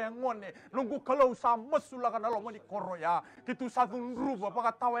bi ko ngone nungu kalau sa masula kana lo mani koroya kitu sa ruba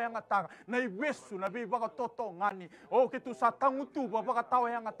baka tawa yang ataka na ibesu na bi baka toto ngani o kitu sa tangutu baka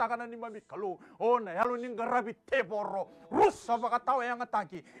tawa yang ataka na ni mami kalau o na yalo ni ngarabi te boro rusa baka tawa yang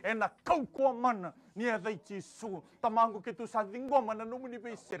ataki ena kau ko mana ni adai Jisu tamangu kitu sa dingoma na numuni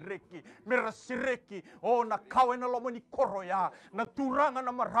be sereki mera sereki o na kawena lo mani koroya na turanga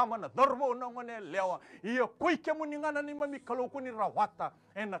na marama na darbo na ngone lewa ia koike muningana ni mami kalau kuni rawata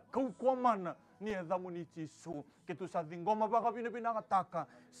ena kau ko mana ni adamu ni Jisu kitu sa dingoma baka bina taka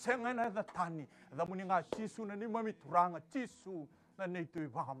senga na da tani adamu ni nga Jisu na ni mami turanga Jisu na neitu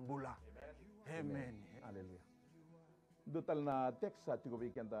ibambula amen haleluya dotal na teksa tiko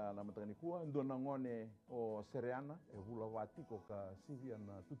vikenda na matangani kuwa ndo na ngone o sereana e hula wati ko ka sivia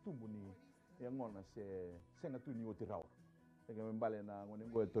na tutumbu ni ya ngona se senga tu ni otirawa ega mbale na ngone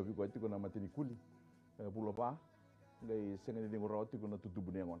ngo to bi ko tiko na matini kuli bulo ba ngai senga ni ngoro tiko na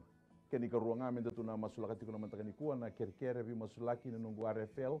tutumbu ni ngona keni ka ruanga menda tu na masulaka tiko na matangani kuwa na kerkere bi masulaki na nungu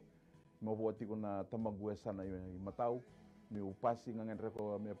RFL mo bo tiko na tamagu sana i matau mi upasi ngangen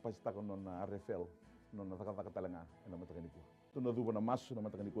reko me pasta ko na RFL nona taka talenga na matangani kuwa tuna duba na masu na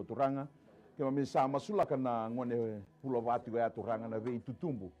matangani kuwa turanga ke mamisa masula kana ngone pulo vati ya turanga na vei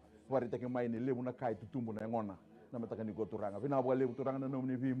tutumbu wari take mai ni lebu na kai tutumbu na ngona na matangani kuwa turanga vina bwa lebu turanga na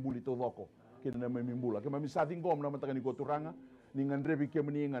nomni vi mbuli to doko ke na memi mbula ke mamisa tingom na matangani kuwa turanga ni ngandrebi ke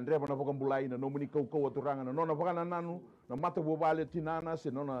mni ngandreba na boka mbulai na nomni kau turanga na nona boka na nanu na mata bo bale tinana se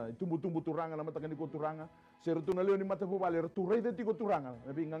nona tumbu turanga na matangani kuwa turanga serutuna leo ni mata bo bale turai de tiko turanga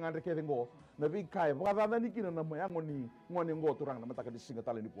na bi ngandre ke ngo na bi kai boka da ni kina na mayango ni ngone ngo turanga na mataka disinga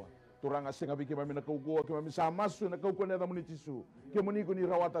tale ni kwa turanga singa bi ke mami na kau go ke mami sa masu na kau ko na da muni Jisu ke muni ko ni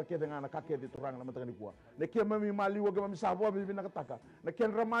rawata ke ngana ka ke de turanga na mataka ni kwa na ke mami maliwo ke mami sa bo bi na kataka na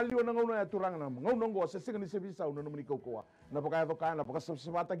ken ramaliwo na ngono ya turanga na ngono ngo se singa ni se bisa na muni kau ko na boka do kana boka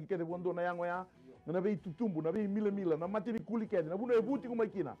sabata ki ke de bondo na yango ya na be tutumbu na be mila na matini kuli ke na buno e buti ko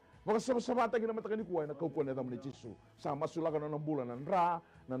makina boka sabata ki na mataka ni kwa na kau ko na da muni Jisu sa masula kana na bulan na ra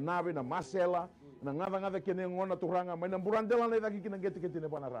na nave na masela na ngada kene ngona turanga mai na burandela na daki kina geti ne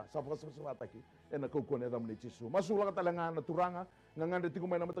banara sa boka sabata ki na kau ko na da muni Jisu masula ka talanga na turanga ngande tiko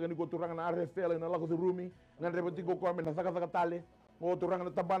mai na mataka ni ko turanga na RFL na lago rumi ngande betiko ko mai na saka tale o turanga na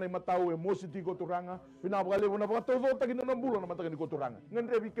tabana matau e mosi tiko turanga pina bale bona baka todo taki na bulan na mataka ni ko turanga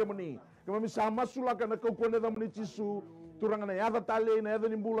ngande bi ke moni ke mami sa masula ka na kau ko na da muni Jisu turanga na yada tale na yada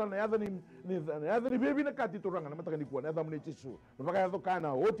ni bulan na yada ni bebi na kati turanga na mataka ni ko na da muni Jisu baka yado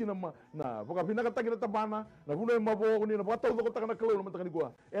kana oti na baka pina ka taki na tabana na buno mabo ni na baka todo taka na kalo na mataka ni ko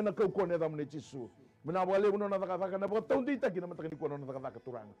na kau ko na da muni Jisu mina wale buno na taka na baka tondi taki na mataka ni ko na taka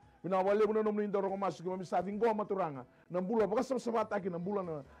turanga mina wale buno no mnindo ro masuk mami sa ngoma turanga na bulan baka sabata taki na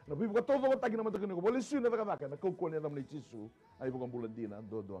bulan na bi baka todo taki na mataka ni ko bole su na taka na kau ko na da muni Jisu ai baka bulan dina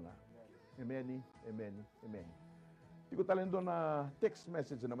do nga amen tiko talendo na text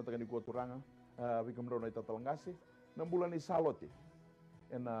message na mataka ni ko turanga vi kamro na tatalangasi na bulan ni salote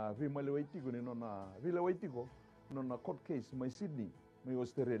ena vi malewaitiko ni nona vilewaitiko nona court case mai Sydney mai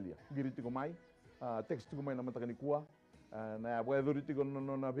Australia giritiko mai text tiko mai na mataka ni kuwa na boya doritiko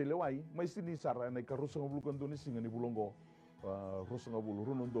nona vilewai mai Sydney sara na karusa ngabulu kandoni singa ni bulongo rusa ngabulu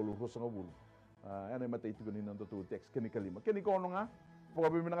runondolo rusa ngabulu ena matai tiko ni nando tu text keni kalima keni ko nga poka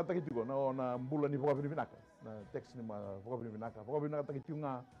bi minaka takitiko na bulan ni poka bi minaka na text ni ma poka bi minaka takitiko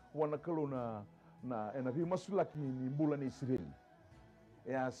nga wana kalu na ena vi masulak ni bulan ni Israel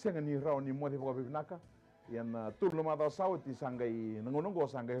ya senga ni rao ni modi poka bi minaka yan turno ma da sawti sangai nangonongo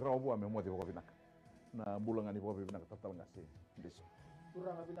sangai rao bua me modi poka bi minaka na bulan ni poka bi minaka tatal ngasi Driso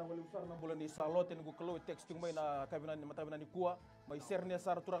turanga bina wali usar na bulan ni salote ngu kalo text mai na kabina ni matabina ni kuwa mai serne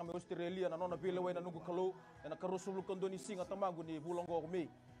sar turanga me Australia na nona bile wai na ngu kalo na karusulu kondoni singa tamangu ni bulango me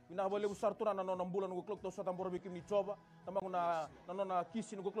Vina vale usar turang na nona bulan ngo klok to sa tambor bikim ni coba. Tamangu na nona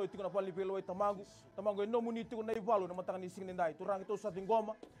kisi ngo klok itiko na pali pelo e tamangu. Tamangu no muni itiko na ivalu na matanga ni sing ndai. Turang ito sa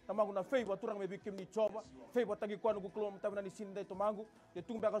tingoma. Tamangu na feiba turang me bikim ni coba. Feiba tagi kwa ngo klok matanga ni sing ndai tamangu. Ye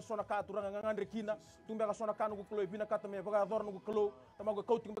tumbe ka sona ka turang ngangandre kina. Tumbe ka sona ka ngo klok bina kata me baga dor ngo klok. Tamangu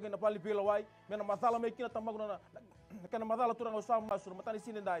coaching bagina pali pelo wai. Mena masala me kina tamangu na kana madala turang usam masur matani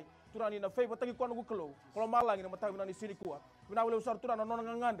sini ndai. Turang ni na feiba tagi kwa ngo klok. Kalau malang ni matanga ni sini kuwa. Vina vale usar turang na nona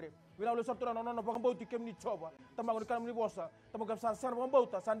ngangandre. Vina vale usar turang na nona bagambauti kem ni coba. Tamangu ni kana ni bosa. Tamangu sa san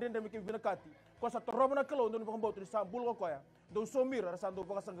bagambauta sandende me kem bina kati. Kosa toroba na kelo ndo bagambauti ni sambul ko koya. Do somira rasando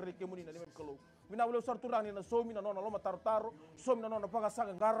baga sangri kemuni na ni kelo. Vina vale usar turang ni na somi na nona loma tartaro. Somi na nona baga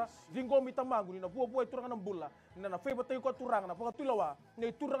sanga ngara. Vingomi tamangu ni na buo turang na mbula. Ni na feiba tayo ko turang na baga tulawa.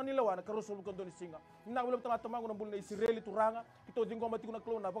 Ni turang ni lawa na karoso ko ndo ni singa. Vina vale tanga tamangu na mbula na Israeli turanga. Kito vingoma tikuna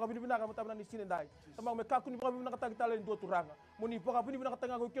kelo na baga bina ka matabna ni sini ndai. Tamangu me kaku ni baga bina kata kita len do turanga. Muni baga bina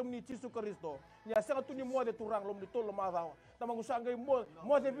katanga ko kemni Yesu Kristo. Ni asanga tu ni mo de turang lom ni tolo madawa. Tamangu sangai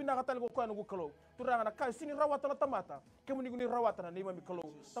mo de bina kata ko ko no kelo. Turanga na kai sini rawata na tamata. Kemuni ni rawata na ni mami kelo.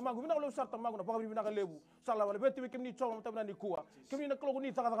 Tamangu bina lo usar tamangu na baga bina ka lebu. Sala wala beti kemni chola matabna ni kuwa. Kemni na kelo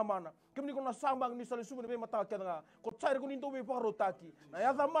ni taka mana. Kemni ko na sambang ni sale sumu ni mata kenga. Ko tsair ko ni ndo be parotaki. Na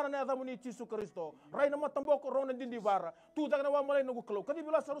ya zamana na ya zamuni Yesu Kristo. Rai na matamboko rona dindi bara. Tu taka na wa malai no kelo. Kadi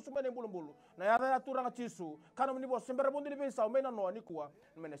bila saru sumene bulu. Na ya turanga Yesu. Kana mni bo sembere bondi ni be sa mena no ni kuwa.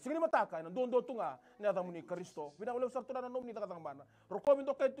 Mene singini mataka na ndo tunga na ya zamuni Kristo. Bina wala usar turana no ni taka mana. Roko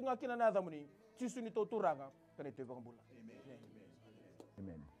bindo kai tunga kina na ya zamuni. Yesu ni to turanga. Kana te bangambula.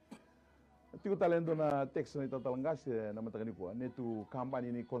 Amen. Tigo talento na text na itatalanggas na matagani ko netu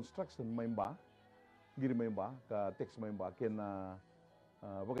company ni construction maimba giri maimba ka text maimba kena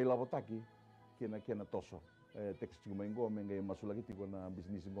bagai labotaki kena toso text tigo maingo mengai masulagi tigo na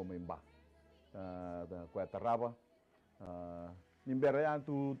bisnis ngo maimba ko taraba nimbera ya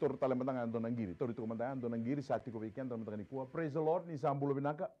tu tor talamentang ando nangiri tor itu komandang ando nangiri saat tigo weekend na matagani ko praise the Lord ni sambulo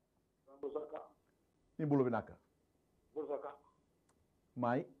binaka ni bulo binaka Bersaka.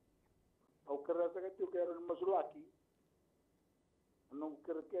 mai Au kerasa ka tiu kera na masulaki. Anong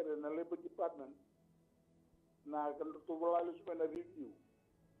kera na labor department. Na kan tu balalu supaya na review.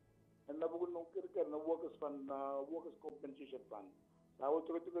 And na bukan nong kera na workers fund na workers compensation fund. Tahu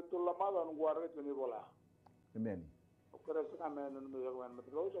tu lama dah nungguar itu ni bola. amen. Au kerasa kami na nungguar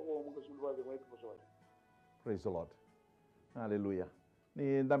matlaw sa ko mga sulwa di may pasal. Praise the Lord. Hallelujah.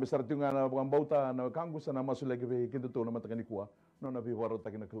 Ni ndambe sartu nga na bukan bauta na kanggu sana masulagi be kintu tu na matakani kuwa no na bibaro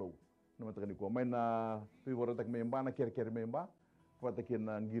takina kelo. Namatagani ko may na piboro tak memba na kere memba patakin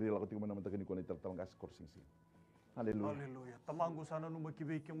na ngiri la ko namatagani ko ni talanggas korsingsi. Haleluya. Haleluya. Tamangu sana no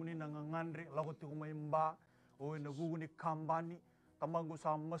makibeke muni nangangandre la ko memba o na guguni kambani tamangu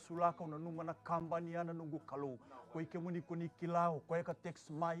sa masulaka na numa na kambani ana nungu kalau ko ikemuni kuni kilao ko ka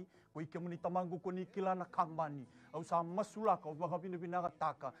text mai ko ikemuni tamangu kuni kila na kambani au sa masulaka o baka bina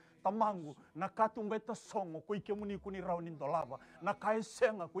taka tamangu na katumbeta songo ko ikemuni kuni raunin dolava na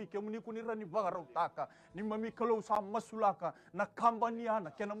kaesenga ko ikemuni kuni rani bagarau taka ni mami kalau sa masulaka na kambani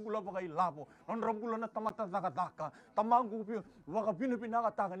ana kena mula bagai lavo on rambula na tamata taka tamangu baka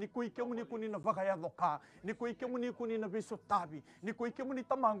bina taka ni ko ikemuni kuni na bagaya doka ni ko ikemuni kuni na besotabi ni ko ikemuni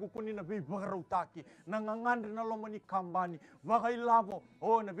tamangu kuni na be bagarau taki na ngangandre na lomani kambani bagai lavo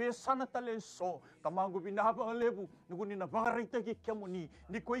o na be sana taleso tamangu binaba lebu nuguni na bagarita ki kemuni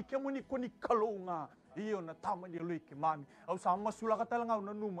ni ko ikemuni kuni kalonga iyo na tama ni lui kimami au sama sulaka talanga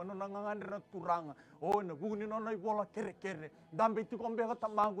na numa no nangangandre na turanga o na buguni no na bola kere dambe ti kombe ka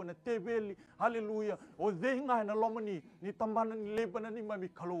tamangu na tebeli haleluya o denga na lomani ni tambana ni lebana ni mami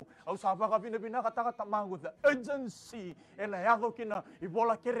kalu au saba ka bina kata tamangu the agency ela yago kina i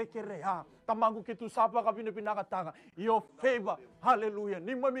bola kere ha tamangu kitu saba ka bina kata your favor haleluya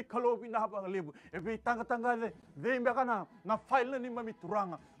ni mami kalu bina ba lebu e be tanga de mbekana na file ni mami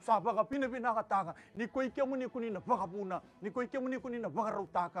turanga saba ka bina kata ni ko ikemuni kuni na bakapuna ni ko ikemuni kuni na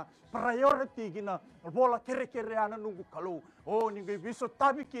bakarutaka priority kina bola kere ana nungu kalau o ni ngai biso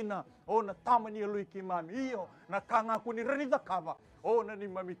tabi kina o na tamani lui kimami iyo na kanga kuni renida kava o na ni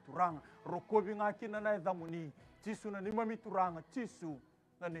mami turanga rokobi ngakina na damuni Jisu na ni mami turanga Jisu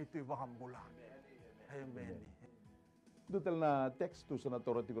na ni tu bahambula amen. Dutel na text tu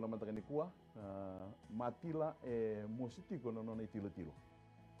senator tiko na matagani kuwa matila mositiko na nona itilo.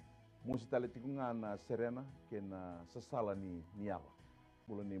 Musitale tiko nga na serena kena sasala ni niawa.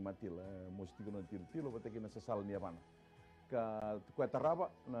 Bulan ni matila mositiko na tilo bata kena sasala ni avana. Ka kwa taraba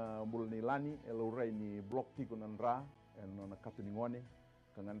na bulan ni lani elurai ni blok tiko na nra na katu ni ngone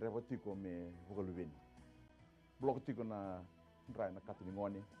kangan rewa tiko me vokaluveni. Blok tiko na nra na katu ni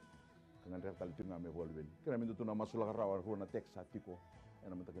ngone kangan rewa tali tiko me vokaluveni. Kena mintu tu na masulaka rawa na teksa tiko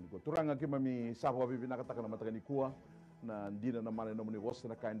ena matakan ko turanga ki mami sapo bibi nakataka na matakan ko na ndina na mane no muni wos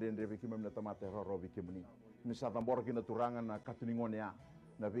na kainde ndre ki mami na tamate ro bi ki muni mi sa tambor ki na turanga na katuningon ya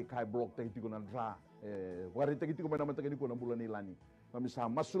na vi kai blok te tiko na dra wari te tiko na matakan ko na bulan ilani mami sa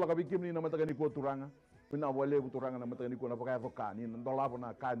masula ka bi ki muni na matakan ko turanga mina wale turanga na matakan ko na pakai voka ni ndolabo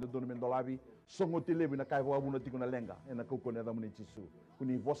na kai ndo men dolabi songo tile bina kai wa buna tiko na lenga ena ko ne da muni chisu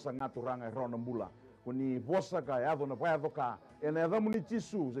kuni vosa nga turanga ro na mbula kuni vosa ka ya na pakai voka ena da muni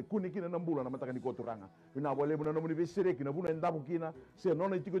chisu se kuni kina na mbula na matakan ko turanga mina wale buna no muni besireki na buna ndabu kina se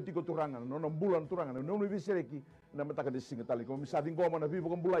nona tiko turanga nona mbula turanga no muni besireki na matakan singa tali ko misa dingoma na vivo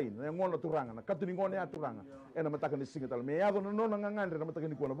kan bulain na ngona turanga na katu ngone ya turanga ena matakan singa tali me ya no nona ngangandre na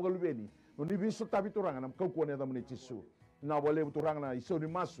matakan ko na buka lubeni no ni biso tabi turanga na kau ko ne da muni chisu na wale turanga na iso ni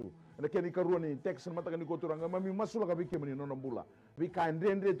masu na keni karuani text na matakan ko turanga mami masu la kabike muni nona mbula vi ka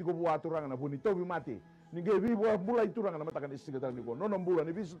ndendre tiko bua turanga na buni tobi mate ninge vi bua mbula ituranga na matakan singa tali ko nona mbula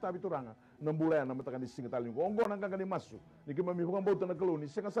ni biso tabi turanga na mbula na matakan singa tali ko ongo na ngani masu ni ke mami bukan bauta na kaloni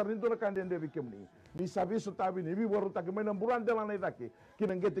senga sarin to na kandende vi kemni ni sabi so tabi ni vi boru tak mena bulan de la na idake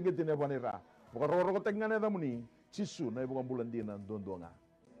kina ngete ngete ne banera bukan roro ko tengane da muni chisu na bukan bulan dina dondonga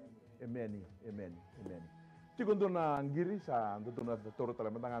amen amen amen tikondo na ngiri sa ndo na toro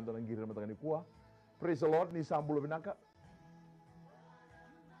tala mantangan ndo na ngiri na matangani kuwa praise the lord ni sambulo binaka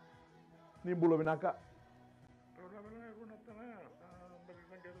ni bulo binaka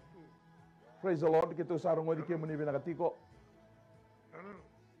praise the lord kita sarung ngodi ke muni binaka tiko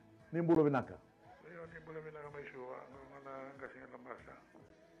ni bulo binaka ni bulo binaka mai suwa ngana ngasing lamasa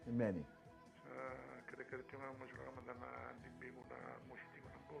amen kira-kira cuma musuh ramadana dimbi guna musiti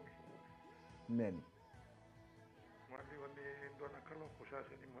guna bobi amen mali wani dona kalau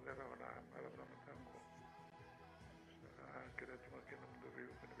kusasa ni modera wana alam nama tangko kira cuma kena menduri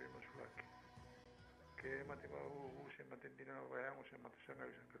penebi masulaki ke mati bau usia mati dina wayang usia mati sangat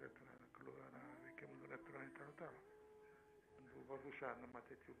bisa kereta keluar na wiki mendura turun tarutar ndu barusan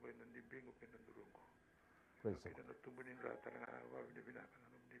mati cuba dan dibingu kena durungku kena tumbuhin rata na wabi dibinakan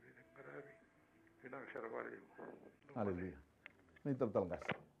anu dibinakan karabi binang sarwali haleluya ni tertelgas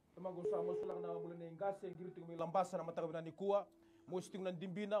Tamago sa masulang na bulan na ingase, giri tingong may lambasa na matagabi na ni kuwa, mois ting ng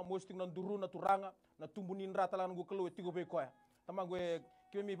dimbina, mois ting ng duru na turanga, na tumbunin rata lang ng gukalo, tigo be koya. Tamago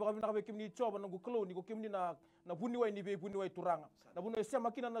kimi baka binakabe kimi ni choba ng gukalo, ni ko kimi na buniway ni be buniway turanga. Na buniway siya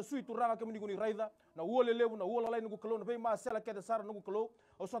makina na sui turanga kimi ni guni raida, na uole lebu, na uole lay ng gukalo, na be maasela kaya sara ng gukalo,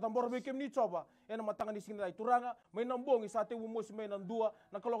 o sa tambor be kimi ni choba, na matanga ni sinilay turanga, may nambong isa te umos may nandua,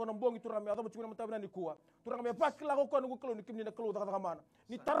 na kaloko nambong iturami, ato mo chumi na matabi na ni kuwa. Turanga may pakilako ko ng gukalo, ni kimi na kalo dakakamana.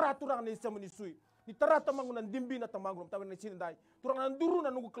 Ni tara turang ni sama ni sui ni tara tamangu nan dimbi na tamangu taman ni sinindai turang nan duru na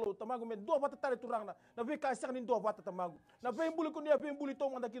nugu klo tamangu me dua bata tare turang na be ka sak ni dua bata tamangu na be mbuli ko ni be mbuli to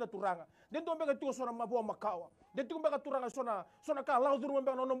manda kina turanga den to mbega tu sona mabo makawa den to mbega turanga sona ka law duru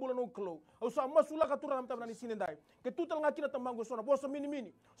mbega no mbula no klo o sa masula ka turanga taman ni sinindai ke tutal ngakina tamangu sona boso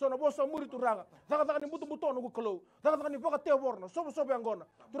mini sona boso muri turanga daga ni butu buto nugu klo daga ni boka te borno sobo angona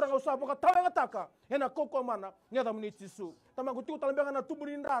turanga usa boka tawe ngataka ena koko mana nyada mni tisu tamangu tu talembega na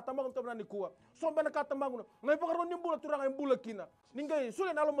tuburin ra tamangu taman ni kuwa sombe na kata mangu ngai pagaro nimbula turanga imbula kina ningai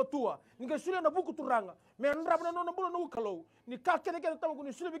sule na alomo tua ningai sule na buku turanga me andra na no mbula no kalo ni kakene kene tamangu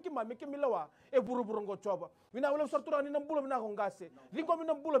ni sule bikima me kemilawa e buru ngo choba mina wala sar turanga ni nambula bina ngase vingo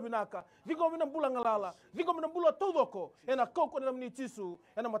mina mbula binaka vingo mina mbula ngalala vingo mina mbula todoko ena koko na mni tisu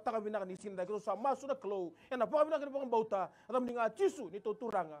ena mataka binaka ni sinda kiro sa masu na klo ena pa binaka ni bauta adam ni nga tisu ni to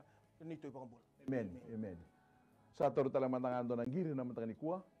turanga ni to ipangbola amen amen sa toro tala mantangan do nangiri na mantangan ni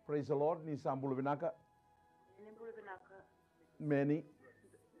kuwa praise the lord ni sambulo binaka Ini bulu binaka. many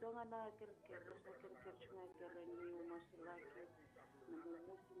Donga na ker chunga kereni umasulaki.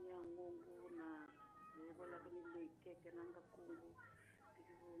 Namusi niya ngungu na wala kani leke kenanga kungu.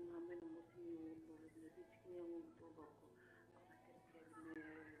 Tiku ngame na musi ulu. Tiku niya ngungu tobako. Ker me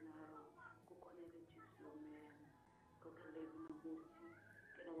na kukone le chisu me kokale na musi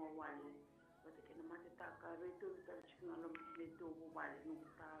kena wawali. Bata kena mate taka reto vital chunga lam leto wawali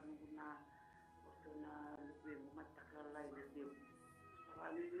nungta nunguna. Na lebih mataklah lain lebih.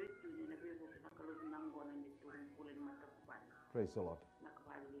 Kalau itu ni lebih nak kalau nanggolan itu boleh mata kuban. praise the lord Nak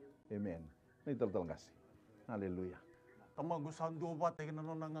balik. amen ni tertelgas haleluya Tamago sando ba te na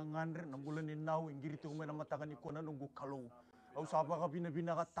no nangangandre na bulan ni nau ingiri tu me na matakan ni kona nunggu kalau Au sabaka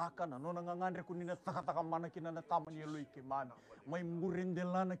bina kataka na nona ngangandre kunina taka mana kina na tamani eloi ke mami. Mai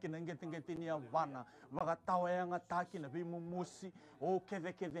murendelana kina ngete ni avana. Vaga tawa yang ataki na bi mumusi o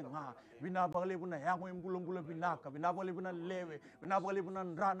keve nga. Bina bagale buna yango imbula binaka. Bina bagale buna lewe. Bina bagale buna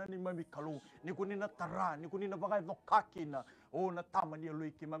rana ni mami kalu. Ni kunina tara, ni kunina bagai nokaki na. O na tamani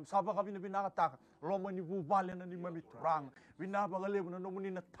eloi ke mami. Sabaka bina kataka. Loma ni bubale na ni mami turang. Bina bagale buna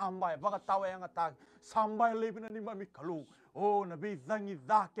nomuni na tambay. Vaga tawa yang ataki. Sambai le bina ni mami kalu. Oh, na be zangi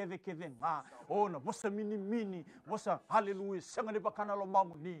da keve nga. Oh, na bosa mini, bosa haleluya. Sanga ni bakana lo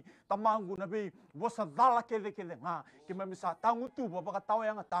mamu ni. Tamangu na be bosa dala keve nga. Kima misa tangu tu baka tawa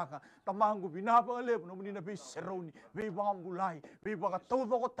yang ataka. Tamangu binaba lebu na muni na be seroni. Be bangulai. Be baka tau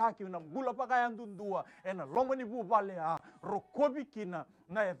doko taki na gula baka yang dundua. Ena loma ni bubale ha. Rokobi kina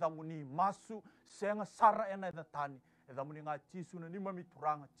na edamuni masu. Senga sara ena edatani. Edamuni nga chisu na ni mami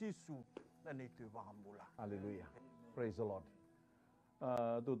turanga chisu. Na nitu bangambula. Hallelujah. Praise the Lord.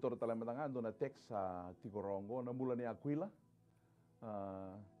 Tutor talamatanga na text sa Tikorongo na mula ni Aquila.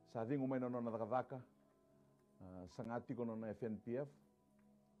 Sa ating umay na nakadaka. Sangati ko na FNPF.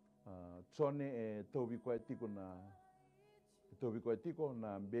 Tsone tobi ko etiko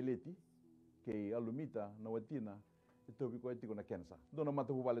na beleti kay alumita na watina tobi ko etiko na kensa. Doon na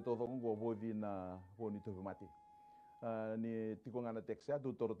matubale todo kung bodi na boni tobi mati. Ni tiko nga na text ya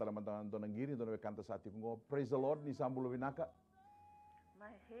tutor talamatanga doon ang giri doon na kanta sa ating ko. Praise the Lord ni Sambulo Binaka.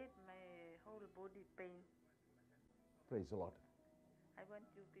 My head, my whole body pain. Praise the Lord. I want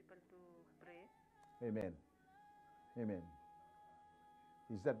you people to pray. Amen. Amen.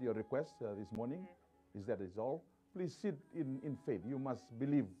 Is that your request this morning? Yes. Is that is all? Please sit in faith. You must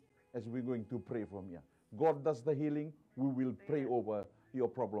believe as we're going to pray from here. God does the healing. We will pray over your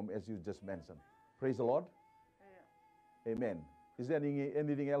problem as you just mentioned. Praise the Lord. Yeah. Amen. Is there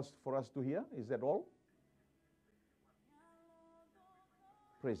anything else for us to hear? Is that all?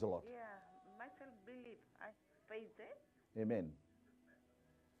 Praise the Lord. Yeah, myself believe. I faith it. Amen.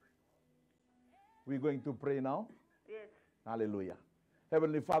 We're going to pray now. Yes. Hallelujah.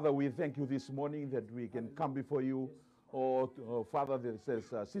 Heavenly Father, we thank you this morning that we can come before you. Father, there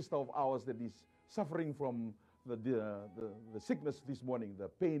says a sister of ours that is suffering from the sickness this morning, the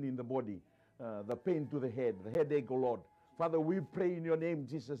pain in the body, the pain to the head, the headache, oh Lord. Father, we pray in your name,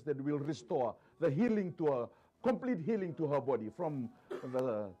 Jesus, that we'll restore the healing to her, complete healing to her body, from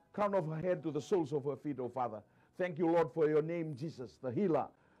the crown of her head to the soles of her feet, oh Father. Thank you, Lord, for your name, Jesus, the healer.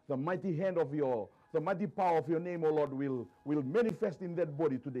 The mighty hand of the mighty power of your name, O Lord, will manifest in that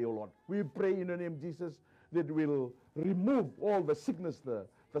body today, O Lord. We pray in your name, Jesus, that will remove all the sickness,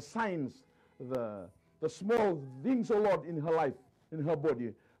 the signs, the small things, O Lord, in her life, in her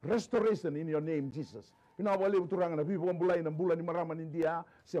body. Restoration in your name, Jesus. Pinawali uturanga na bibo ambulay ng bulan ni Marama India,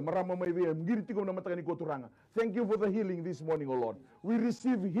 siya Marama may ngiriti ko na matagani ko turanga. Thank you for the healing this morning, O Lord. We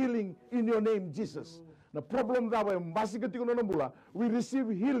receive healing in your name, Jesus. The problem that we receive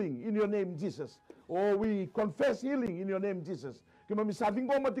healing in your name, Jesus. Oh, we confess healing in your name, Jesus. Kima mi sabing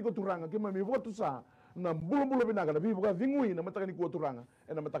ko mati ko turanga, kima mi votu sa na bulo binaga na bibo ka vingui na matakani ko turanga,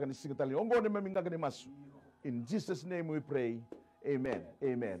 na matakani sigatali. Ongo na maminga kani masu. In Jesus' name we pray. Amen.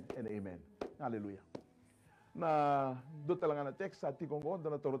 Amen and amen. Hallelujah. Na do talaga na text sa tikong ko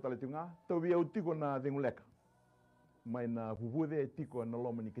na toro taliti nga, tawi utiko na dinguleka. May na bubude tiko na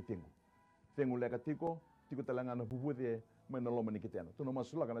loma ni kitingo. Tengo leka tiko talaga na bubude may naloma ni kiteno. Tuno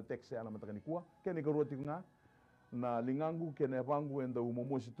masula kana tekse ana matakani kuwa kene ka roti nga na lingangu kene bangu enda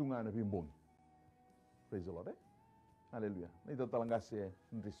umomosi tunga na bimbong. Praise the Lord. Hallelujah. Ito talaga si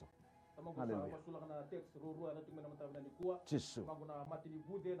Driso. Hallelujah. Masula kana tekse rorua na tingna matabana ni kuwa. Jesus. Maguna mati ni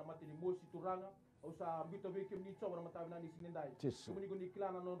bude na mati ni mosi turanga. Usa bito be kim ni choba na matabana ni sinendai. Jesus. Kumuni guni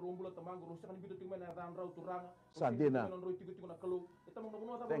klana non rombula tamango rusa kan bito tingna na ran rau turanga. Sandina.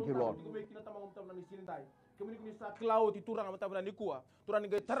 Thank you, Lord. Kemuni kuni sa klau ti turanga matabana ni kuwa. Turani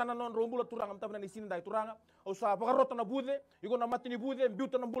ga tarana non rombula turanga matabana ni sinendai turanga. Usa bagarota na bude, igo na mati ni bude,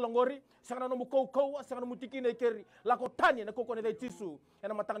 mbiuta na mbula ngori, sanga na mukau, sanga na mutiki na keri, lako tani na koko ne dai tisu.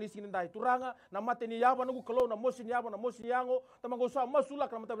 Ena matanga ni sinendai turanga, na mati ni yaba na kalo na mosi ni yaba na mosi yango, tamango sa masula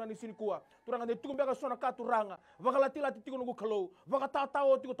kana matabana ni sini kuwa. Turanga de tukumbeka sona ka turanga, vagalatila titiko no kalo,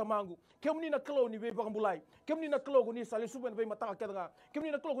 vagatatawo tiko tamangu. Kemuni na kalo ni be bagambulai. Kemuni na kalo ni sale suben be mataka kedanga.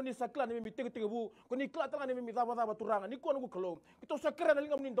 Kemuni na kalo ni sakla ni mitego bu, kuni kla tanga mani mi daba turanga ni ko ngu kalo kito sakra na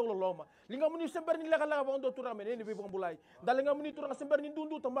linga muni ndolo loma linga muni sember ni laga ba ondo turanga meneni be bulai dalinga muni turanga sember ni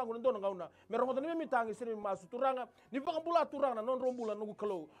dundu tambangu ndo ngauna merongo ni mi tangi sini masu turanga ni bula turanga non rombula ngu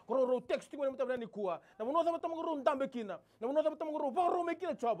kalo koro text ngone mta ni kuwa na mono daba tamanguru ndambe kina na mono daba tamanguru varo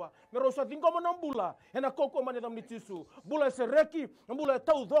mekina choba mero sa dingo manambula ena koko mani dam ni tisu bula sereki nambula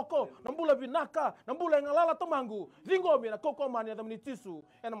tau doko nambula binaka nambula ngalala tamangu dingo mi na koko mani dam ni tisu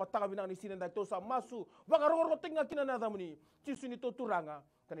ena mataka binang ni sini ndai tosa masu vagaroro tenga kina na dam ni tisu ni to turanga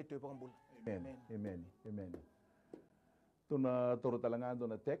kan itu pangambula. Amen. Tuna toro talangan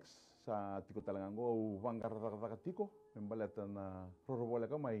tuna teks sa tiko talangan go vangar tiko membalata na rorobola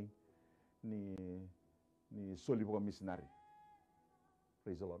kamai ni soli boka missionary.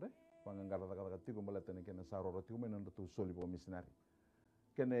 Praise the Lord. Vangar tiko membalata ni kena saroro tiko menon tu soli boka missionary.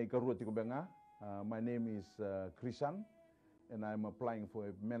 Kena ikaru tiko benga. My name is Christian and I'm applying for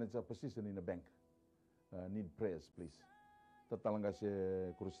a manager position in a bank. Need prayers, please. Tatalanga se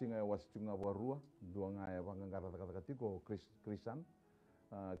kurusinga was tunga warua duanga ya vangangara takatiko Christian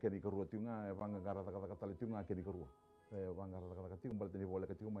kedi karua tunga vangangara takatali tunga kedi karua vangangara takatiko balteni bola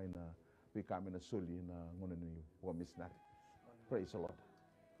katiko maina become na soli na ngonani wa missionary. Praise the Lord.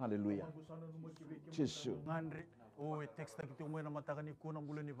 Hallelujah. Jesus. Ngandri o text kita mo na matakani ko ng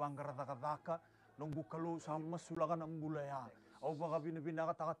bulan ni vangara takataka nung bukalo sa masulakan ang bulaya. Au baka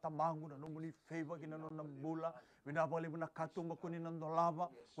binaka takatamangu na numuni favor kinano ng bula binabali mo na kato makunin ng dolaba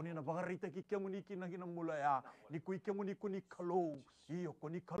kunin na baka rita kikemuni kinamula ya ni kuikemuni kuni kalo iyo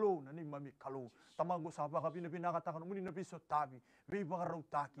kuni kalo na ni mami kalo tamango sa baka binaka takan muni na biso tabi vi baka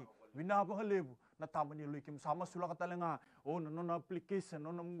rautaki binabaka lebu na tama ni luikim sama sulaka talanga o nanon application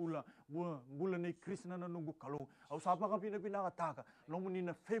nanon bula ni Chris na nanungu kalo au sa baka binaka taka nomuni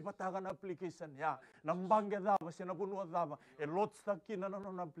na favor taka na application ya nambangga daba sinabuno daba lots taki na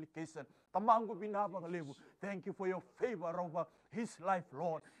nanon application tamango binabaka lebu. Thank you for your favor over his life,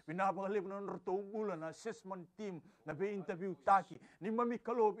 Lord. Binabakalibu na nurtubula na assessment team na be-interview taki. Ni mami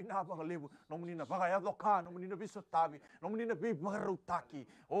kalo binabakalibu. Nomuni na bakayado ka, nomuni na bisotabi, nomuni na bibagaru taki.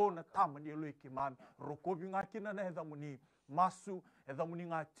 O natama ni Eloy kimami. Rukobi nga kina na edamuni. Masu edamuni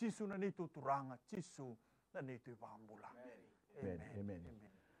nga tisu na nito turanga. Tisu na nito ibambula. Amen.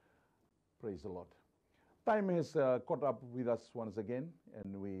 Praise the Lord. Time has caught up with us once again,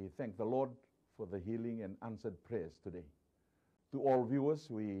 and we thank the Lord for the healing and answered prayers today. To all viewers,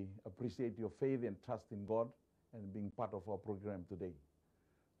 we appreciate your faith and trust in God and being part of our program today.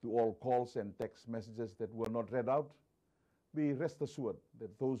 To all calls and text messages that were not read out, be rest assured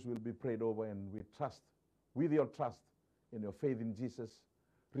that those will be prayed over, and we trust, with your trust in your faith in Jesus,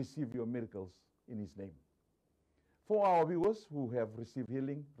 receive your miracles in His name. For our viewers who have received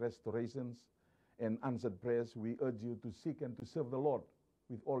healing, restorations, and answered prayers, we urge you to seek and to serve the Lord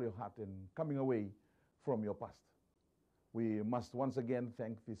with all your heart and coming away from your past. We must once again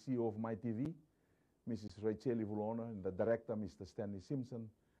thank the CEO of MaiTV, Mrs. Rachel Vulono, and the director, Mr. Stanley Simpson,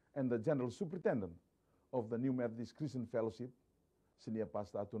 and the General Superintendent of the New Methodist Christian Fellowship, Senior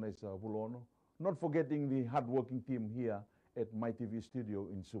Pastor Atunesa Vulono, not forgetting the hard-working team here at MaiTV studio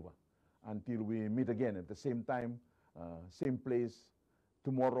in Suva. Until we meet again at the same time, same place,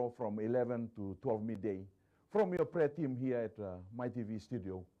 tomorrow from 11 to 12 midday. From your prayer team here at MaiTV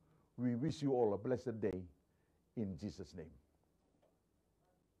studio, we wish you all a blessed day in Jesus' name.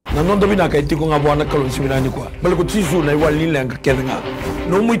 Nanondo bina kay tiko nga buwana kalon siminani kwa. Balik ko tisu na iwal nila ang kakeda nga.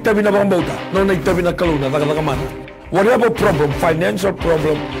 No mo itabi na bambauta, no na itabi na kalon na takamana. Whatever problem, financial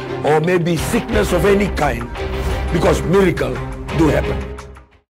problem, or maybe sickness of any kind, because miracle do happen.